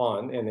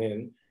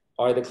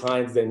are the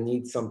clients that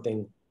need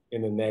something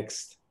in the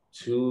next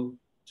 2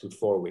 to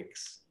 4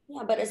 weeks.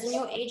 Yeah, but as a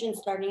new agent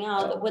starting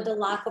out with a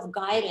lack of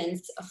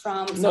guidance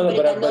from somebody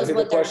that knows what they're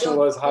doing. The question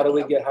was, how do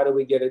we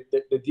get it?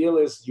 The deal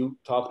is you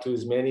talk to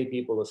as many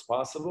people as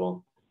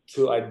possible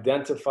to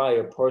identify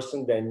a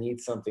person that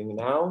needs something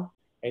now,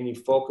 and you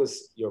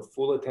focus your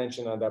full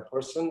attention on that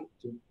person,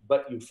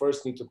 but you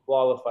first need to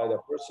qualify that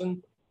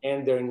person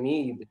and their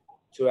need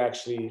to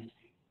actually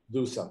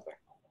do something.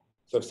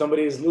 So if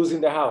somebody is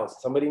losing the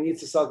house, somebody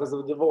needs to sell because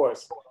of a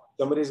divorce,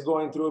 somebody's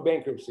going through a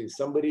bankruptcy,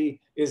 somebody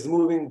is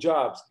moving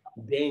jobs,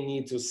 they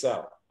need to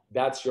sell.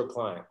 That's your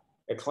client.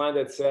 A client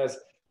that says,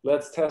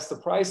 let's test the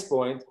price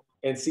point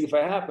and see if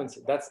it happens.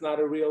 That's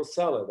not a real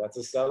seller. That's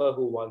a seller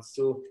who wants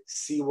to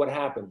see what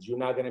happens. You're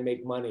not going to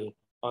make money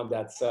on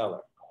that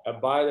seller. A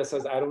buyer that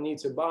says, I don't need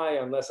to buy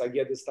unless I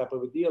get this type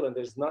of a deal and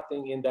there's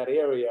nothing in that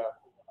area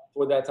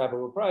for that type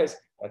of a price,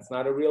 that's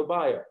not a real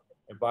buyer.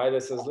 A buyer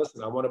that says,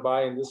 listen, I want to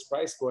buy in this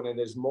price point and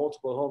there's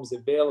multiple homes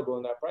available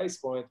in that price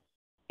point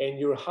and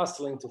you're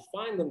hustling to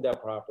find them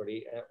that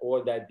property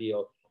or that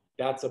deal,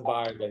 that's a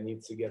buyer that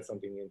needs to get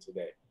something in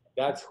today.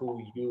 That's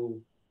who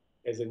you,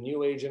 as a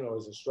new agent or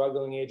as a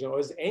struggling agent or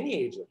as any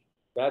agent,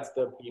 that's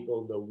the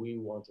people that we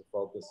want to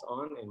focus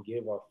on and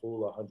give our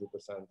full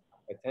 100%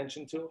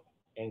 attention to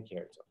and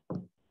care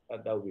to.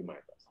 That would be my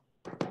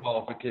advice.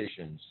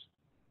 Qualifications.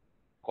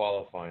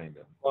 Qualifying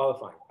them.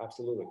 Qualifying,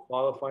 absolutely.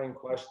 Qualifying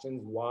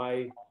questions,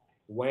 why,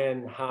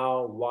 when,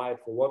 how, why,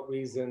 for what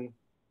reason,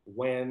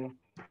 when.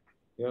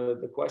 You know,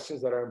 the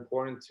questions that are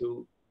important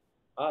to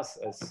us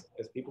as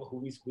people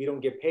who we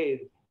don't get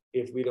paid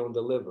if we don't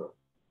deliver.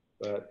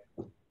 But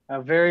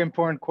a very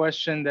important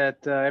question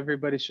that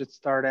everybody should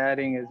start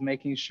adding is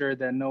making sure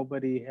that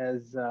nobody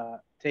has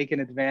taken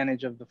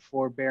advantage of the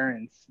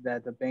forbearance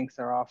that the banks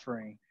are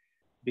offering.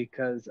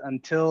 Because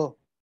until,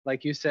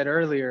 like you said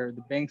earlier,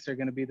 the banks are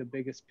going to be the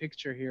biggest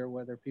picture here,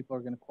 whether people are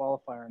going to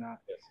qualify or not.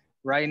 yes.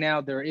 Right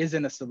now, there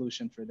isn't a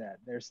solution for that.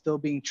 They're still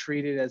being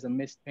treated as a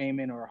missed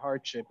payment or a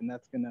hardship. And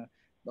that's going to,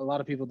 a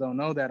lot of people don't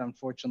know that,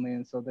 unfortunately.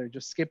 And so they're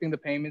just skipping the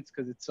payments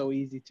because it's so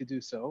easy to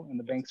do so. And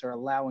the banks are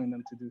allowing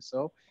them to do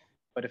so.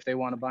 But if they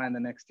want to buy in the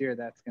next year,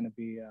 that's going to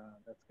be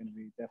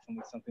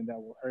definitely something that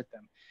will hurt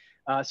them.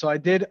 So I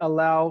did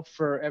allow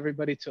for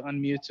everybody to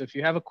unmute. So if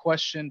you have a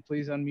question,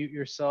 please unmute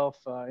yourself,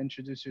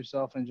 introduce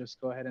yourself, and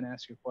just go ahead and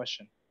ask your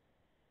question.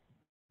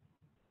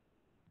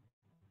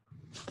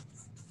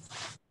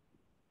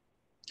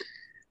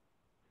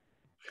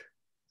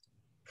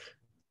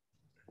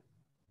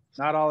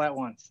 Not all at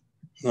once.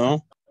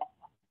 No?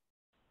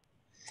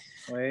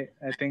 Wait,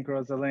 I think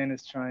Rosalind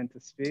is trying to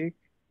speak.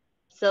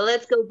 So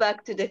let's go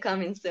back to the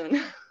coming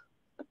soon.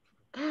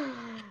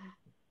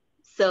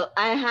 So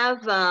I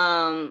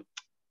have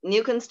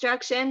new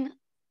construction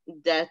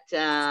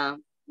that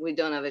we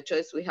don't have a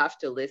choice. We have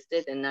to list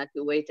it and not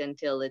to wait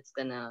until it's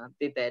gonna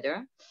be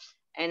better.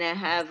 And I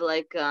have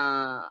like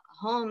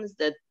homes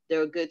that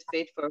they're a good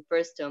fit for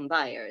first-time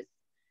buyers.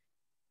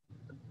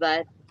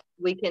 But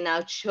we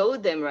cannot show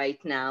them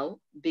right now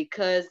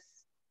because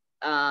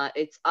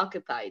it's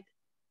occupied.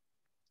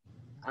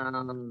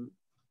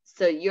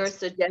 So your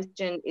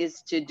suggestion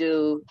is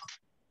to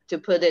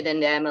put it in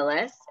the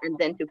MLS and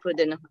then to put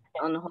it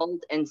on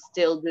hold and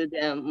still do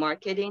the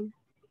marketing?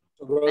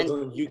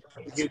 Rosalind, you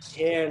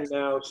can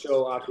now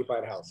show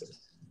occupied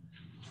houses.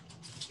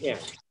 Yeah.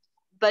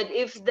 But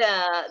if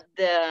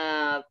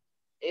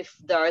if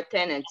there are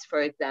tenants,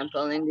 for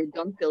example, and they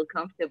don't feel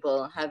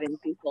comfortable having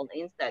people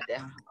inside their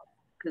house,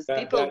 because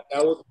people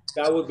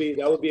that would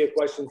be a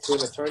question to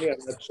an attorney. I'm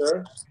not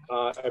sure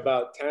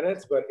about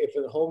tenants, but if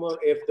the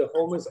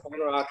home is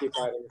owner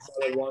occupied and the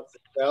seller wants to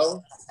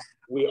sell,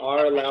 we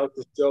are allowed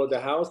to show the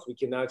house. We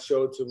cannot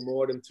show to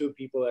more than 2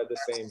 people at the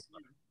same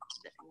time.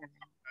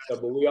 So,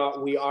 but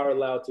we are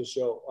allowed to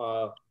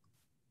show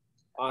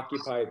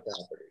occupied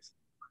properties.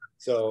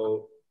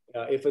 So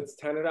if it's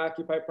tenant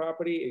occupied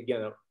property,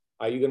 again,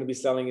 are you going to be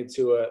selling it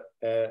to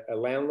a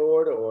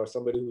landlord or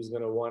somebody who's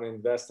going to want to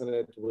invest in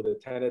it with a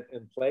tenant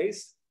in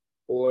place?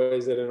 Or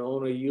is it an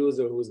owner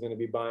user who's going to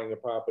be buying a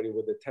property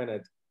with a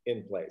tenant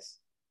in place?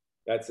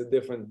 That's a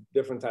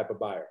different type of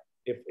buyer.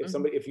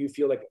 If you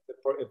feel like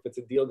if it's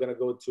a deal going to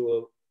go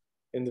to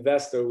an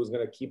investor who's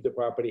going to keep the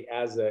property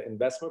as an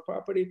investment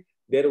property,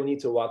 they don't need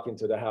to walk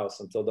into the house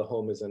until the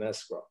home is in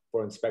escrow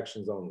for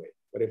inspections only.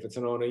 But if it's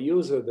an owner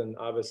user, then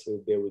obviously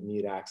they would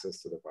need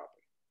access to the property.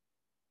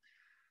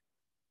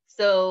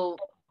 So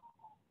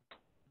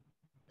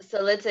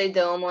let's say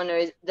the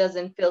homeowner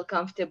doesn't feel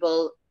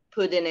comfortable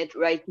putting it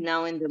right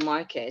now in the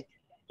market,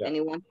 and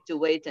he wants to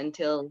wait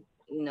until,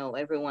 you know,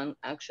 everyone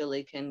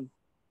actually can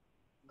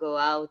go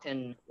out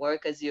and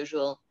work as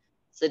usual.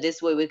 So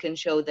this way we can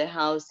show the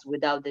house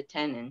without the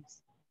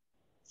tenants.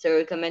 So I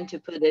recommend to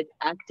put it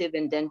active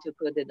and then to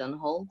put it on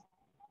hold.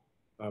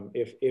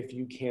 If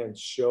you can't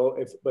show,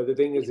 but the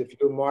thing is, if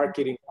you're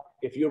marketing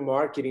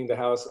the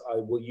house,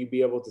 will you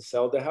be able to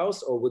sell the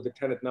house, or would the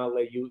tenant not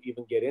let you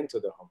even get into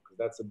the home? Because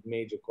that's a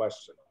major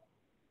question.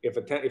 If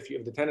the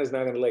tenant is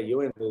not going to let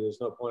you in, there's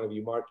no point of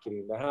you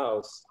marketing the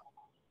house,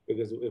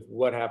 because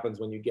what happens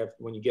when you get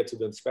to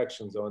the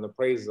inspections or an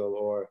appraisal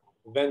or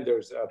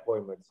vendors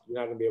appointments, you're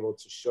not going to be able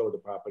to show the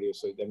property.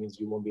 So that means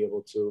you won't be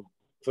able to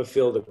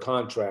fulfill the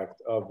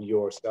contract of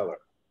your seller.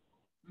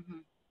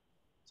 Mm-hmm.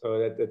 So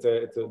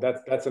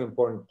that's an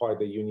important part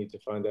that you need to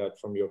find out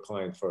from your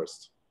client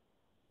first.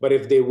 But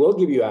if they will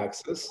give you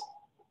access,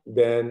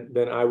 then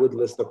I would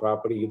list the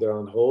property either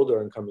on hold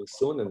or in coming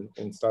soon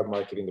and start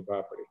marketing the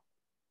property.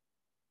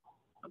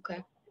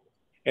 Okay.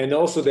 And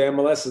also the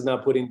MLS is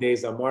not putting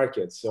days on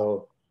market.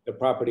 So the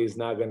property is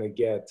not going to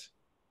get,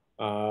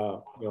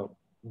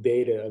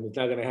 data. I mean, it's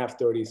not going to have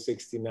 30,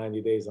 60,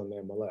 90 days on the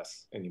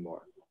MLS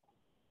anymore.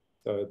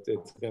 So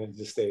it's going to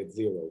just stay at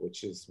 0,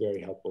 which is very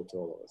helpful to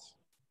all of us.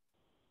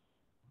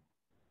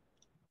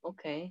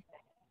 Okay.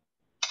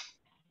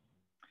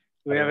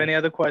 Do we have any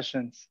other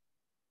questions?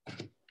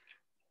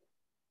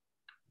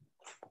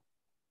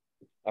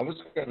 I was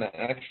gonna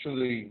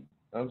actually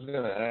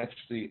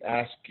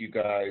ask you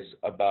guys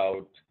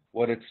about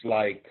what it's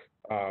like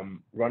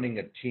running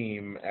a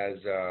team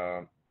as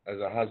a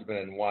husband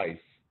and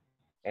wife,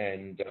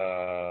 and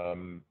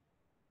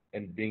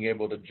being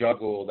able to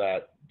juggle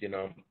that,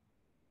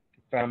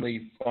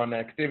 family fun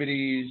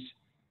activities,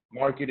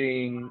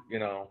 marketing,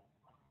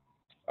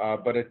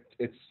 but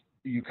it's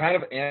you kind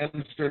of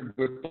answered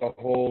with the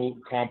whole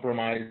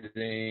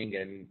compromising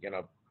and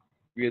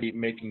really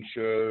making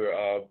sure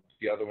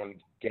the other one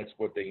gets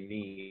what they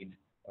need.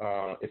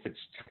 If it's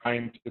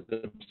time to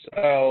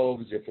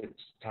themselves, if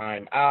it's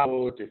time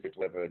out, if it's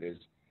whatever it is.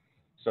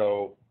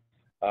 So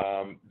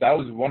that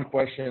was one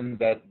question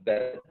that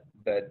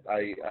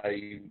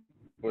I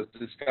was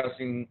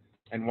discussing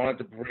and wanted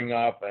to bring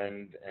up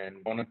and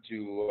wanted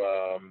to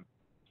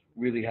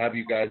really have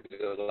you guys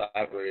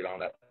elaborate on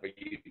that. But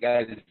you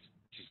guys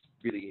just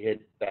really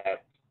hit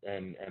that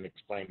and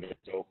explained it.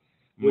 So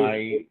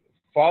my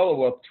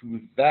follow-up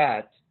to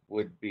that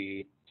would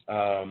be,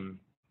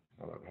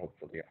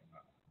 hopefully,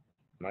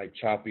 my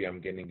choppy, I'm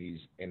getting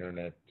these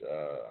internet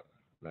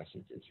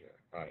messages here.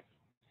 All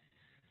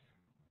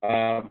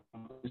right.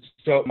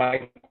 So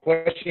my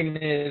question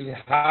is,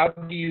 how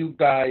do you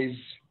guys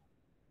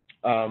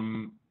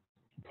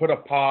put a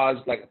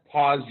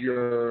pause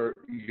your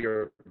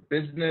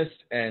business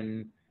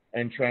and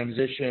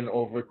transition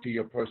over to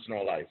your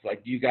personal life?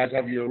 Like, do you guys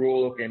have your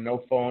rule, okay, no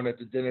phone at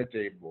the dinner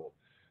table,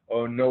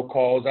 or no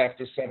calls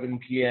after 7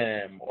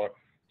 p.m., or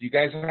do you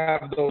guys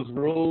have those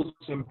rules?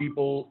 Some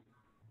people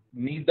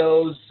need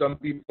those, some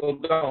people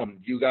don't.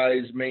 You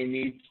guys may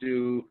need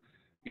to,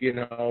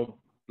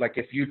 like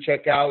if you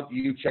check out,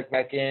 you check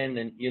back in,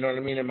 and you know what I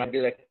mean? It might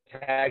be like a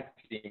tag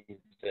team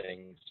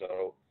thing.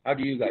 So how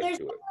do you guys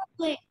do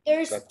it?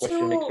 Does that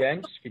question make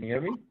sense? Can you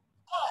hear me?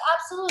 Yeah,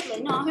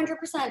 absolutely. No,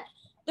 100%.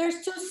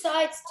 There's two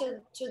sides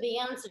to the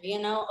answer.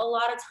 A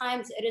lot of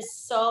times it is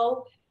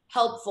so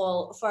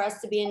helpful for us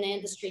to be in the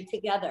industry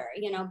together,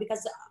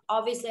 because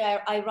obviously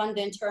I run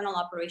the internal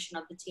operation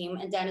of the team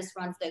and Dennis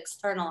runs the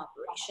external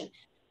operation.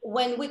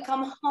 When we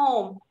come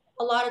home,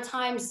 a lot of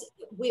times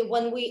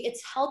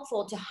it's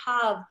helpful to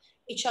have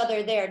each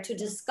other there to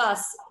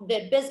discuss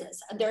the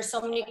business. There's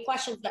so many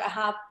questions that I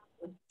have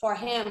for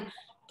him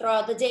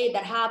throughout the day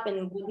that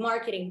happen with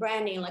marketing,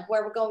 branding, like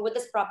where we're going with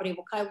this property,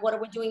 what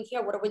are we doing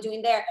here, what are we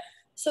doing there?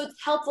 So it's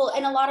helpful.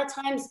 And a lot of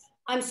times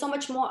I'm so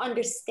much more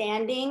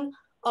understanding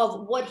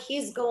of what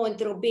he's going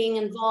through being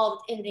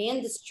involved in the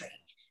industry.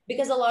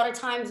 Because a lot of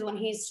times when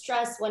he's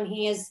stressed, when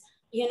he is,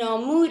 you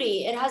know,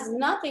 moody, it has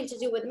nothing to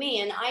do with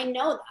me. And I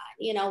know that,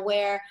 you know,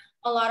 where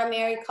a lot of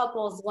married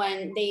couples,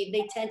 when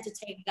they tend to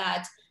take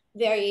that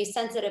very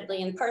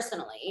sensitively and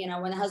personally, you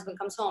know, when the husband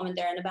comes home and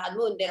they're in a bad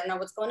mood, they don't know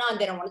what's going on,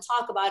 they don't want to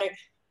talk about it.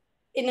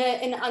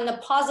 On the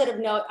positive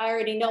note, I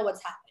already know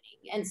what's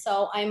happening. And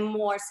so I'm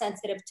more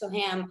sensitive to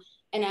him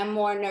and I'm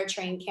more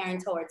nurturing, caring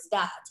towards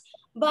that.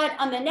 But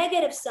on the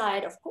negative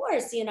side, of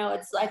course, you know,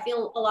 I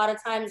feel a lot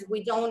of times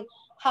we don't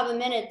have a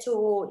minute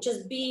to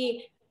just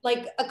be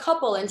like a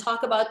couple and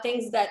talk about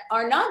things that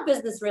are not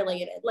business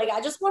related. Like,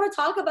 I just want to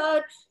talk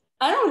about,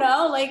 I don't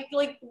know, like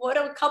what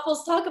do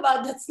couples talk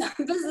about that's not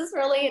business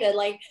related,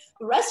 like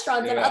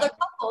restaurants and other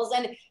couples.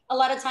 And a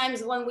lot of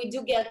times when we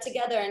do get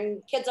together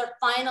and kids are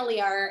finally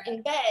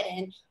in bed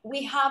and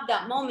we have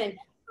that moment,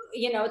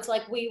 you know, it's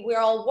like we're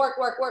all work,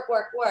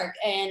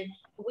 and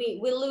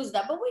we lose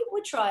that. But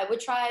we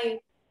try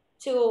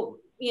to,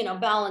 you know,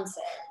 balance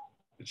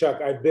it. Chuck,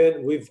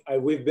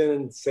 we've been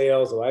in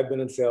sales, or I've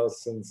been in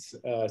sales since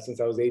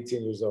I was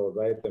 18 years old,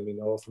 right? I mean,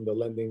 all from the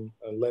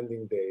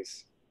lending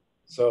days.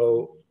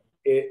 So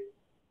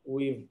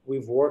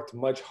we've worked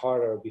much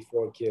harder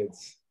before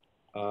kids.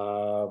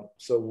 So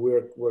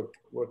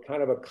we're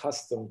kind of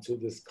accustomed to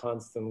this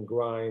constant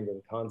grind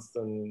and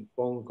constant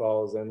phone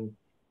calls, and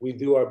we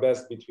do our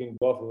best between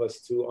both of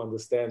us to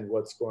understand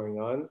what's going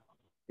on.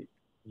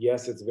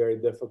 Yes, it's very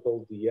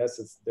difficult.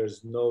 Yes,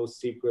 there's no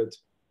secret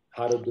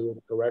how to do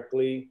it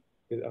correctly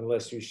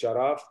unless you shut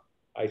off.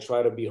 I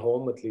try to be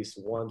home at least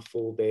one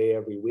full day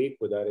every week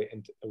without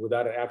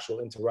an actual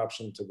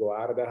interruption to go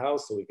out of the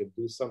house, so we could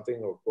do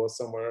something or go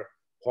somewhere,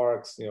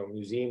 parks, you know,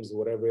 museums,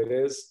 whatever it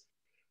is.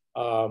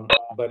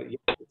 But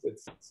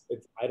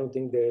I don't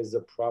think there's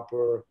a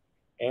proper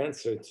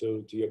answer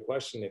to your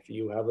question if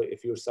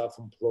you're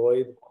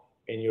self-employed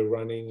and you're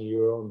running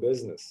your own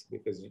business,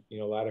 because, you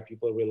know, a lot of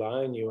people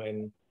rely on you,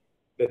 and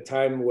the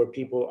time where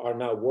people are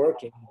not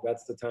working,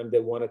 that's the time they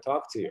want to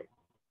talk to you.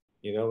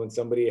 You know, when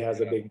somebody has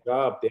a big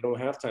job, they don't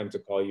have time to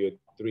call you at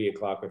 3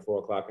 o'clock or 4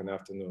 o'clock in the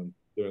afternoon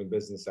during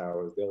business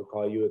hours. They'll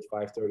call you at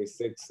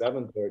 5:36,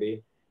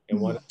 7:30 and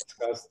want to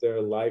discuss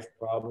their life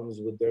problems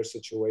with their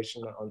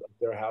situation on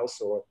their house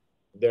or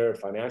their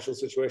financial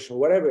situation,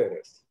 whatever it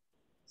is.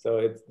 So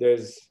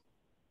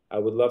I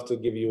would love to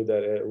give you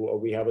that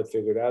we have it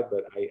figured out,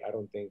 but I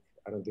don't think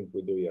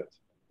we do yet.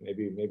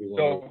 Maybe one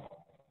day.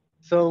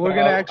 So we're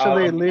gonna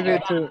actually leave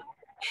it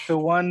to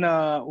one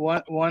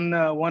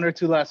or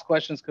two last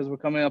questions because we're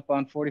coming up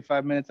on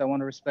 45 minutes. I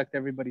want to respect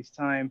everybody's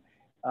time.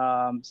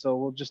 So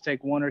we'll just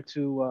take one or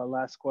two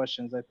last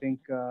questions. I think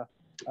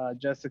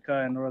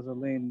Jessica and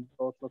Rosaline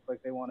both look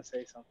like they want to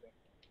say something.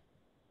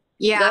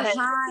 Yeah,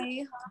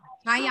 hi,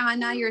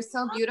 Yana, you're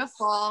so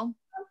beautiful. Oh,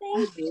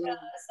 thank you.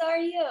 So are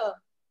you?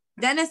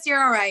 Dennis,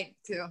 you're all right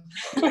too.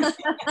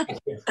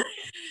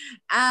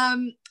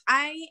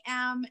 I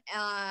am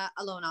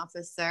a loan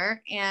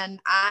officer,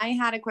 and I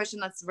had a question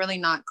that's really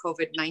not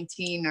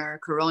COVID-19 or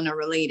Corona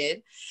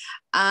related.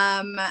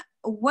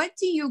 What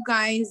do you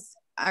guys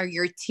or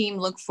your team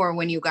look for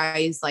when you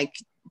guys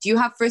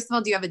first of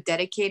all, do you have a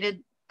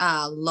dedicated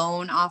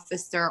loan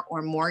officer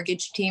or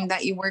mortgage team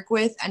that you work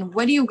with? And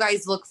what do you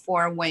guys look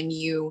for when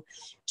you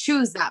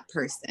choose that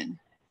person?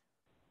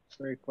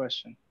 Great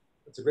question.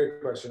 It's a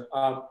great question.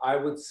 I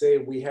would say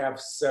we have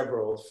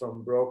several,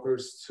 from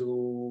brokers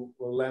to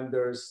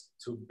lenders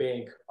to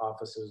bank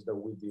officers that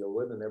we deal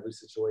with, and every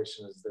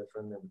situation is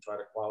different, and we try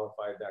to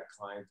qualify that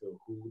client to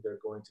who they're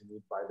going to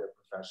need by their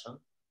profession,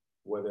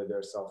 whether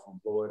they're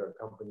self-employed or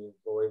company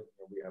employed. You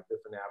know, we have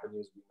different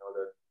avenues. We know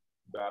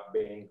that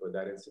bank or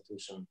that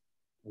institution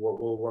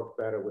will work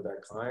better with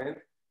that client.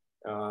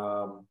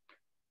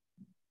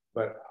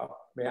 But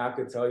I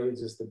could tell you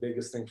just the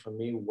biggest thing for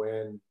me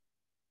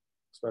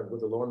especially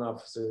with the loan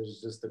officers,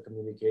 is just the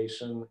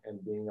communication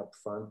and being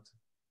upfront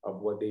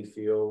of what they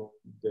feel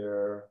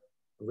their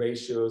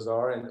ratios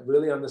are, and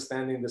really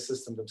understanding the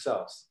system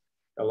themselves.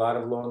 A lot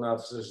of loan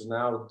officers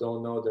now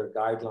don't know their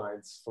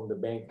guidelines from the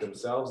bank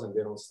themselves, and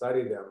they don't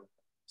study them.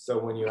 So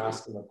when you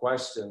ask them a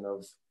question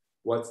of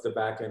what's the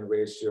back end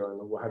ratio and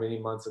how many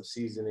months of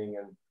seasoning,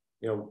 and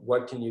you know,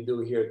 what can you do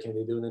here? Can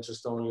they do an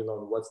interest only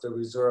loan? What's the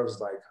reserves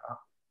like?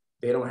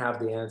 They don't have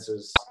the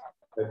answers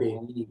that they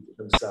need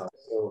themselves.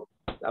 So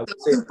I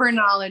would say super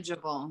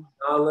knowledgeable.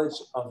 Knowledge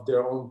of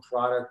their own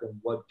product and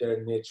what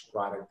their niche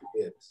product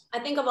is. I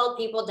think of all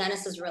people,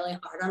 Dennis is really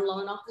hard on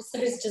loan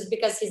officers just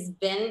because he's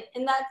been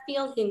in that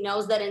field. He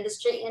knows that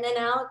industry in and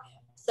out.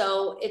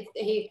 So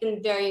he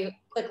can very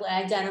quickly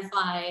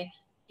identify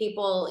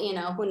people, you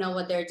know, who know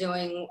what they're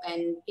doing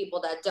and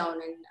people that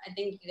don't. And I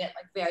think you get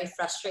like very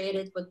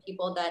frustrated with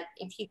people that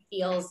if he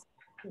feels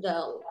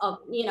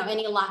you know,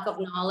 any lack of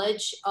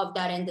knowledge of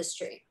that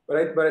industry.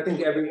 But I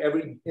think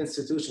every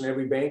institution,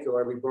 every bank or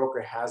every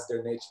broker has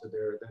their niche that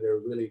they're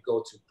really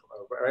go-to,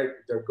 right?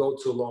 Their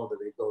go-to loan that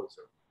they go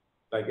to.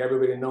 Like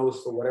everybody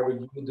knows for whatever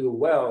you do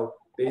well,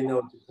 they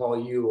know to call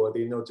you or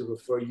they know to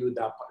refer you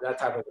that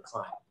type of a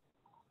client.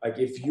 Like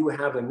if you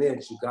have a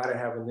niche, you gotta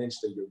have a niche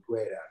that you're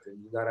great at,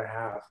 and you gotta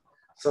have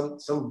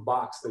some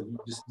box that you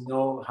just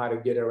know how to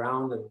get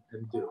around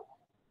and do.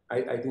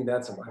 I think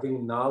I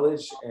think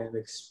knowledge and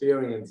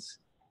experience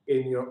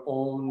in your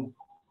own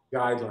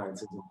guidelines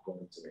is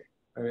important to me.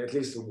 I mean, at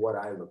least what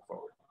I look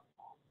forward.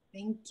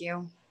 Thank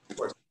you.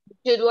 You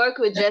should work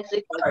with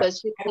Jessica because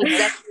she knows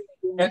exactly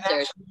the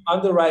answer.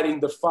 Underwriting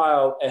the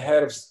file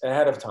ahead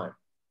of time,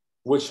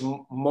 which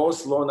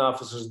most loan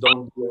officers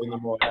don't do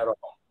anymore at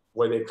all.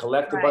 Where they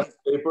collect a bunch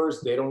of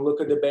papers, they don't look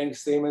at the bank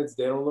statements,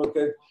 they don't look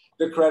at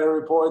the credit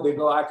report, they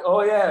go like,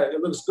 oh yeah, it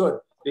looks good.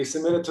 They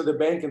submit it to the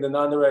bank and the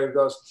underwriter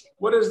goes,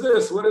 what is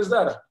this? What is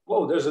that?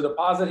 Whoa, there's a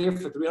deposit here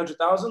for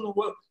 $300,000?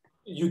 Well,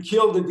 you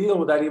killed the deal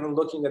without even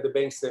looking at the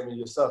bank statement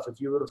yourself. If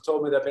you would have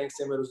told me that bank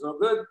statement was no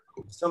good,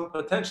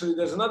 potentially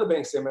there's another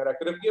bank statement I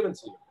could have given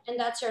to you. And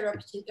that's your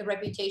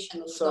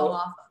reputation that you So go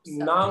off of.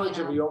 So, knowledge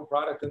you know, of your own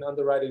product and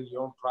underwriting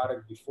your own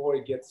product before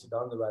it gets to the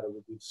underwriter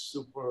would be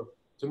super,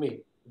 to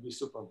me, would be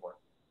super important.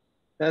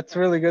 That's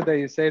really good that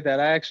you say that.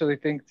 I actually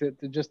think to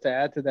just to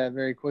add to that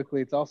very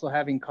quickly, it's also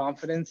having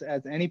confidence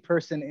as any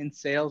person in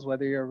sales,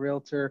 whether you're a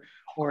realtor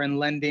or in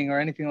lending or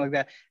anything like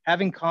that,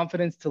 having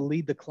confidence to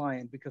lead the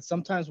client, because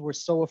sometimes we're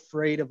so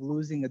afraid of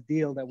losing a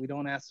deal that we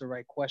don't ask the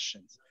right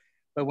questions.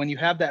 But when you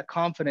have that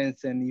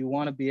confidence and you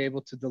want to be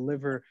able to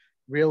deliver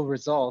real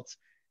results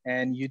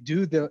and you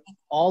do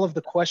all of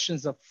the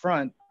questions up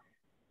front,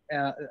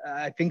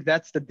 I think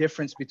that's the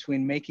difference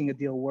between making a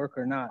deal work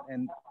or not.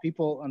 And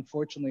people,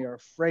 unfortunately, are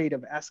afraid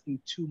of asking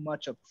too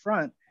much up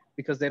front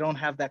because they don't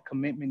have that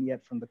commitment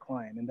yet from the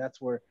client. And that's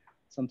where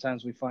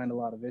sometimes we find a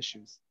lot of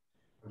issues.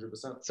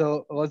 100%.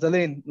 So,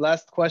 Rosaline,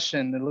 last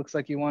question. It looks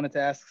like you wanted to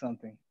ask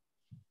something.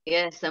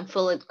 Yes, I'm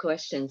full of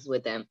questions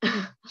with them.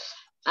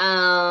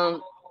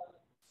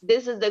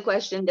 This is the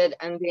question that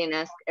I'm being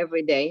asked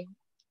every day.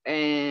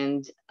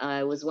 And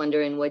I was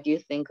wondering what you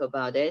think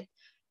about it.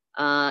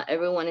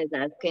 Everyone is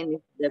asking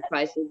if the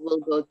prices will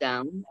go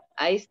down.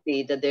 I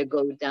see that they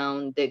go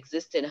down. The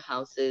existing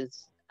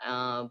houses,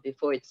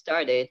 before it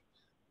started,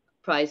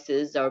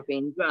 prices are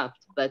being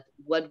dropped. But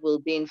what will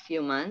be in a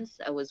few months?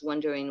 I was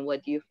wondering,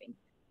 what do you think?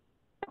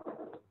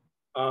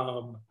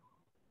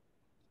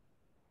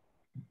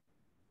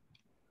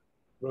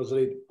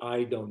 Rosalie,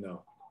 I don't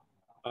know.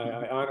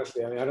 I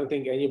honestly, I mean, I don't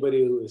think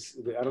anybody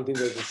I don't think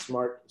there's a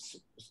smart,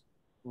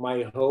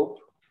 my hope,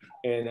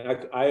 and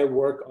I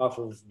work off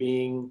of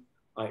being,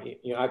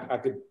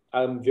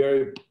 I'm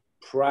very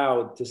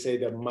proud to say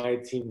that my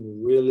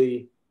team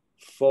really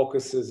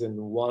focuses in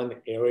one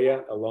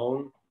area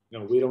alone. You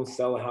know, we don't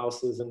sell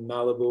houses in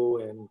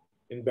Malibu and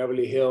in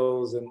Beverly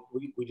Hills, and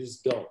we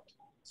just don't.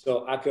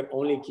 So I could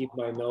only keep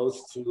my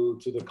nose to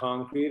the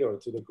concrete or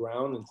to the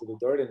ground and to the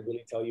dirt and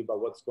really tell you about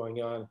what's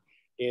going on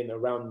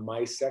around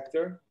my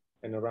sector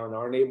and around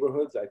our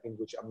neighborhoods. I think,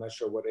 which I'm not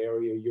sure what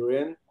area you're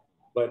in,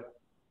 but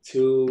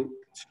to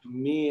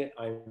me,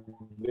 I'm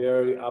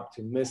very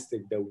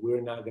optimistic that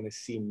we're not going to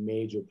see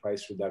major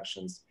price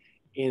reductions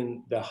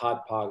in the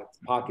hot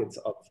pockets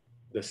of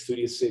the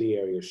Studio City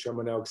areas,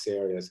 Sherman Oaks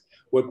areas,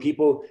 where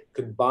people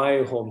could buy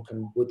a home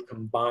with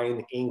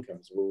combined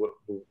incomes,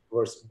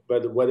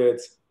 whether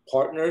it's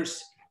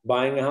partners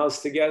buying a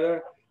house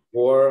together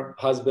or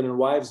husband and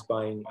wives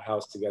buying a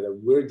house together.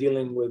 We're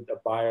dealing with a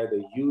buyer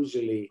that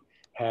usually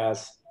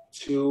has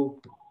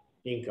two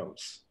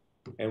incomes.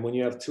 And when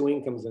you have two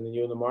incomes and then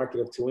you're in the market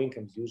of two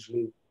incomes,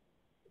 usually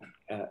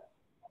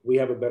we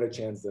have a better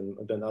chance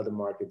than other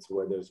markets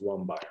where there's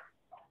one buyer.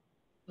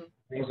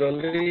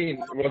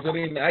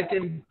 Rosaline,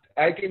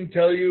 I can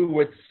tell you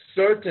with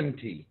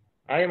certainty,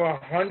 I am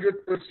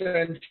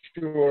 100%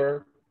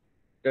 sure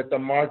that the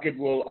market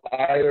will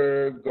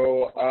either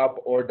go up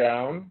or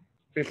down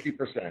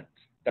 50%.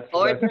 That's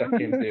the best I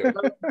can do.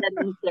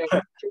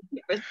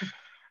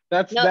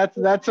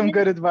 That's some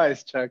good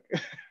advice, Chuck.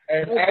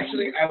 And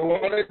actually, I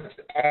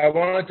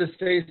wanted to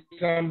say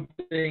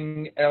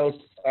something else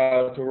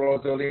to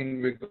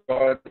Rosaline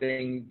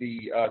regarding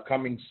the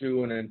coming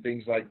soon and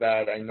things like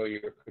that. I know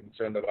you're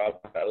concerned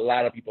about that. A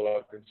lot of people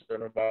are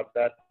concerned about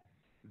that.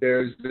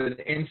 There's an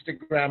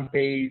Instagram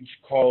page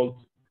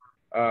called,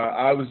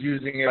 I was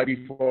using it right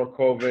before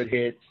COVID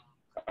hit,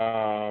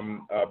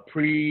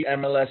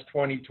 pre-MLS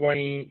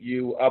 2020.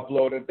 You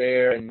upload it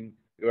there and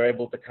you're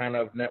able to kind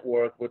of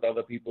network with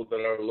other people that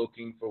are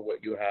looking for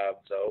what you have.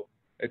 So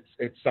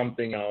it's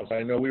something else.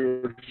 I know we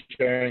were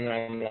sharing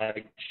on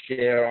like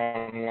Share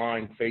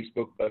Online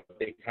Facebook, but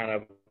they kind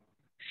of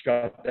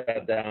shut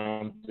that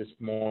down this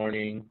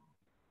morning.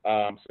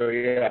 So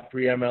yeah,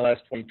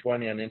 pre-MLS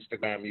 2020 on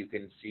Instagram, you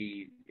can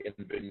see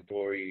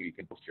inventory, you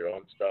can post your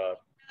own stuff.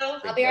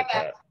 I'll be right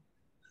back.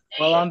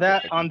 Well, on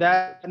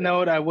that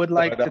note, I would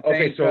like to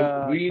thank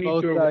so we need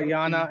both to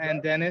Yana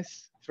and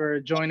Dennis for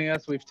joining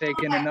us. We've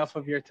taken enough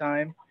of your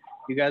time.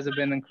 You guys have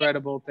been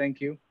incredible.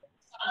 Thank you.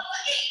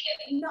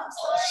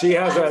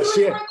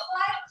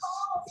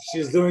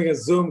 She's doing a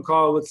Zoom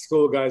call with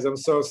school, guys. I'm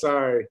so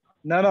sorry.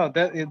 No,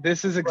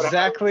 this is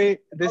exactly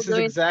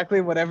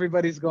what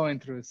everybody's going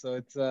through. So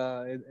it's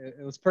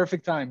it was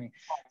perfect timing.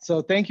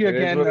 So thank you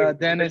again,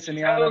 Dennis and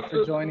Yana,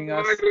 for joining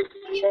us.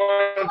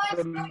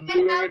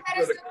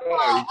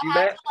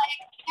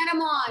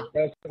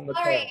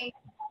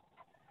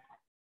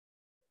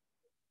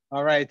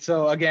 All right.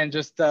 So again,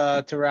 just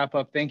to wrap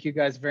up, thank you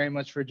guys very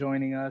much for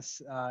joining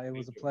us. It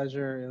was a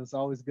pleasure. It was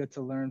always good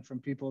to learn from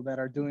people that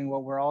are doing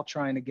what we're all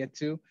trying to get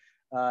to.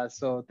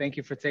 So thank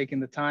you for taking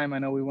the time. I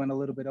know we went a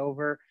little bit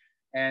over.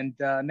 And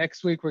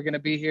next week, we're going to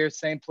be here,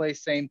 same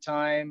place, same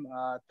time,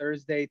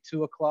 Thursday,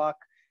 2 o'clock.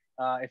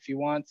 If you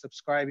want,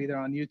 subscribe either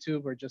on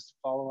YouTube or just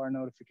follow our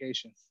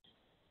notifications.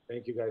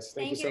 Thank you, guys.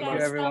 Thank you so Thank much.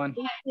 you, everyone.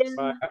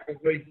 Bye. Have a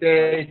great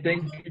day.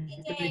 Thank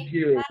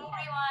you. Bye,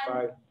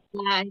 everyone. Bye.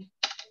 Bye.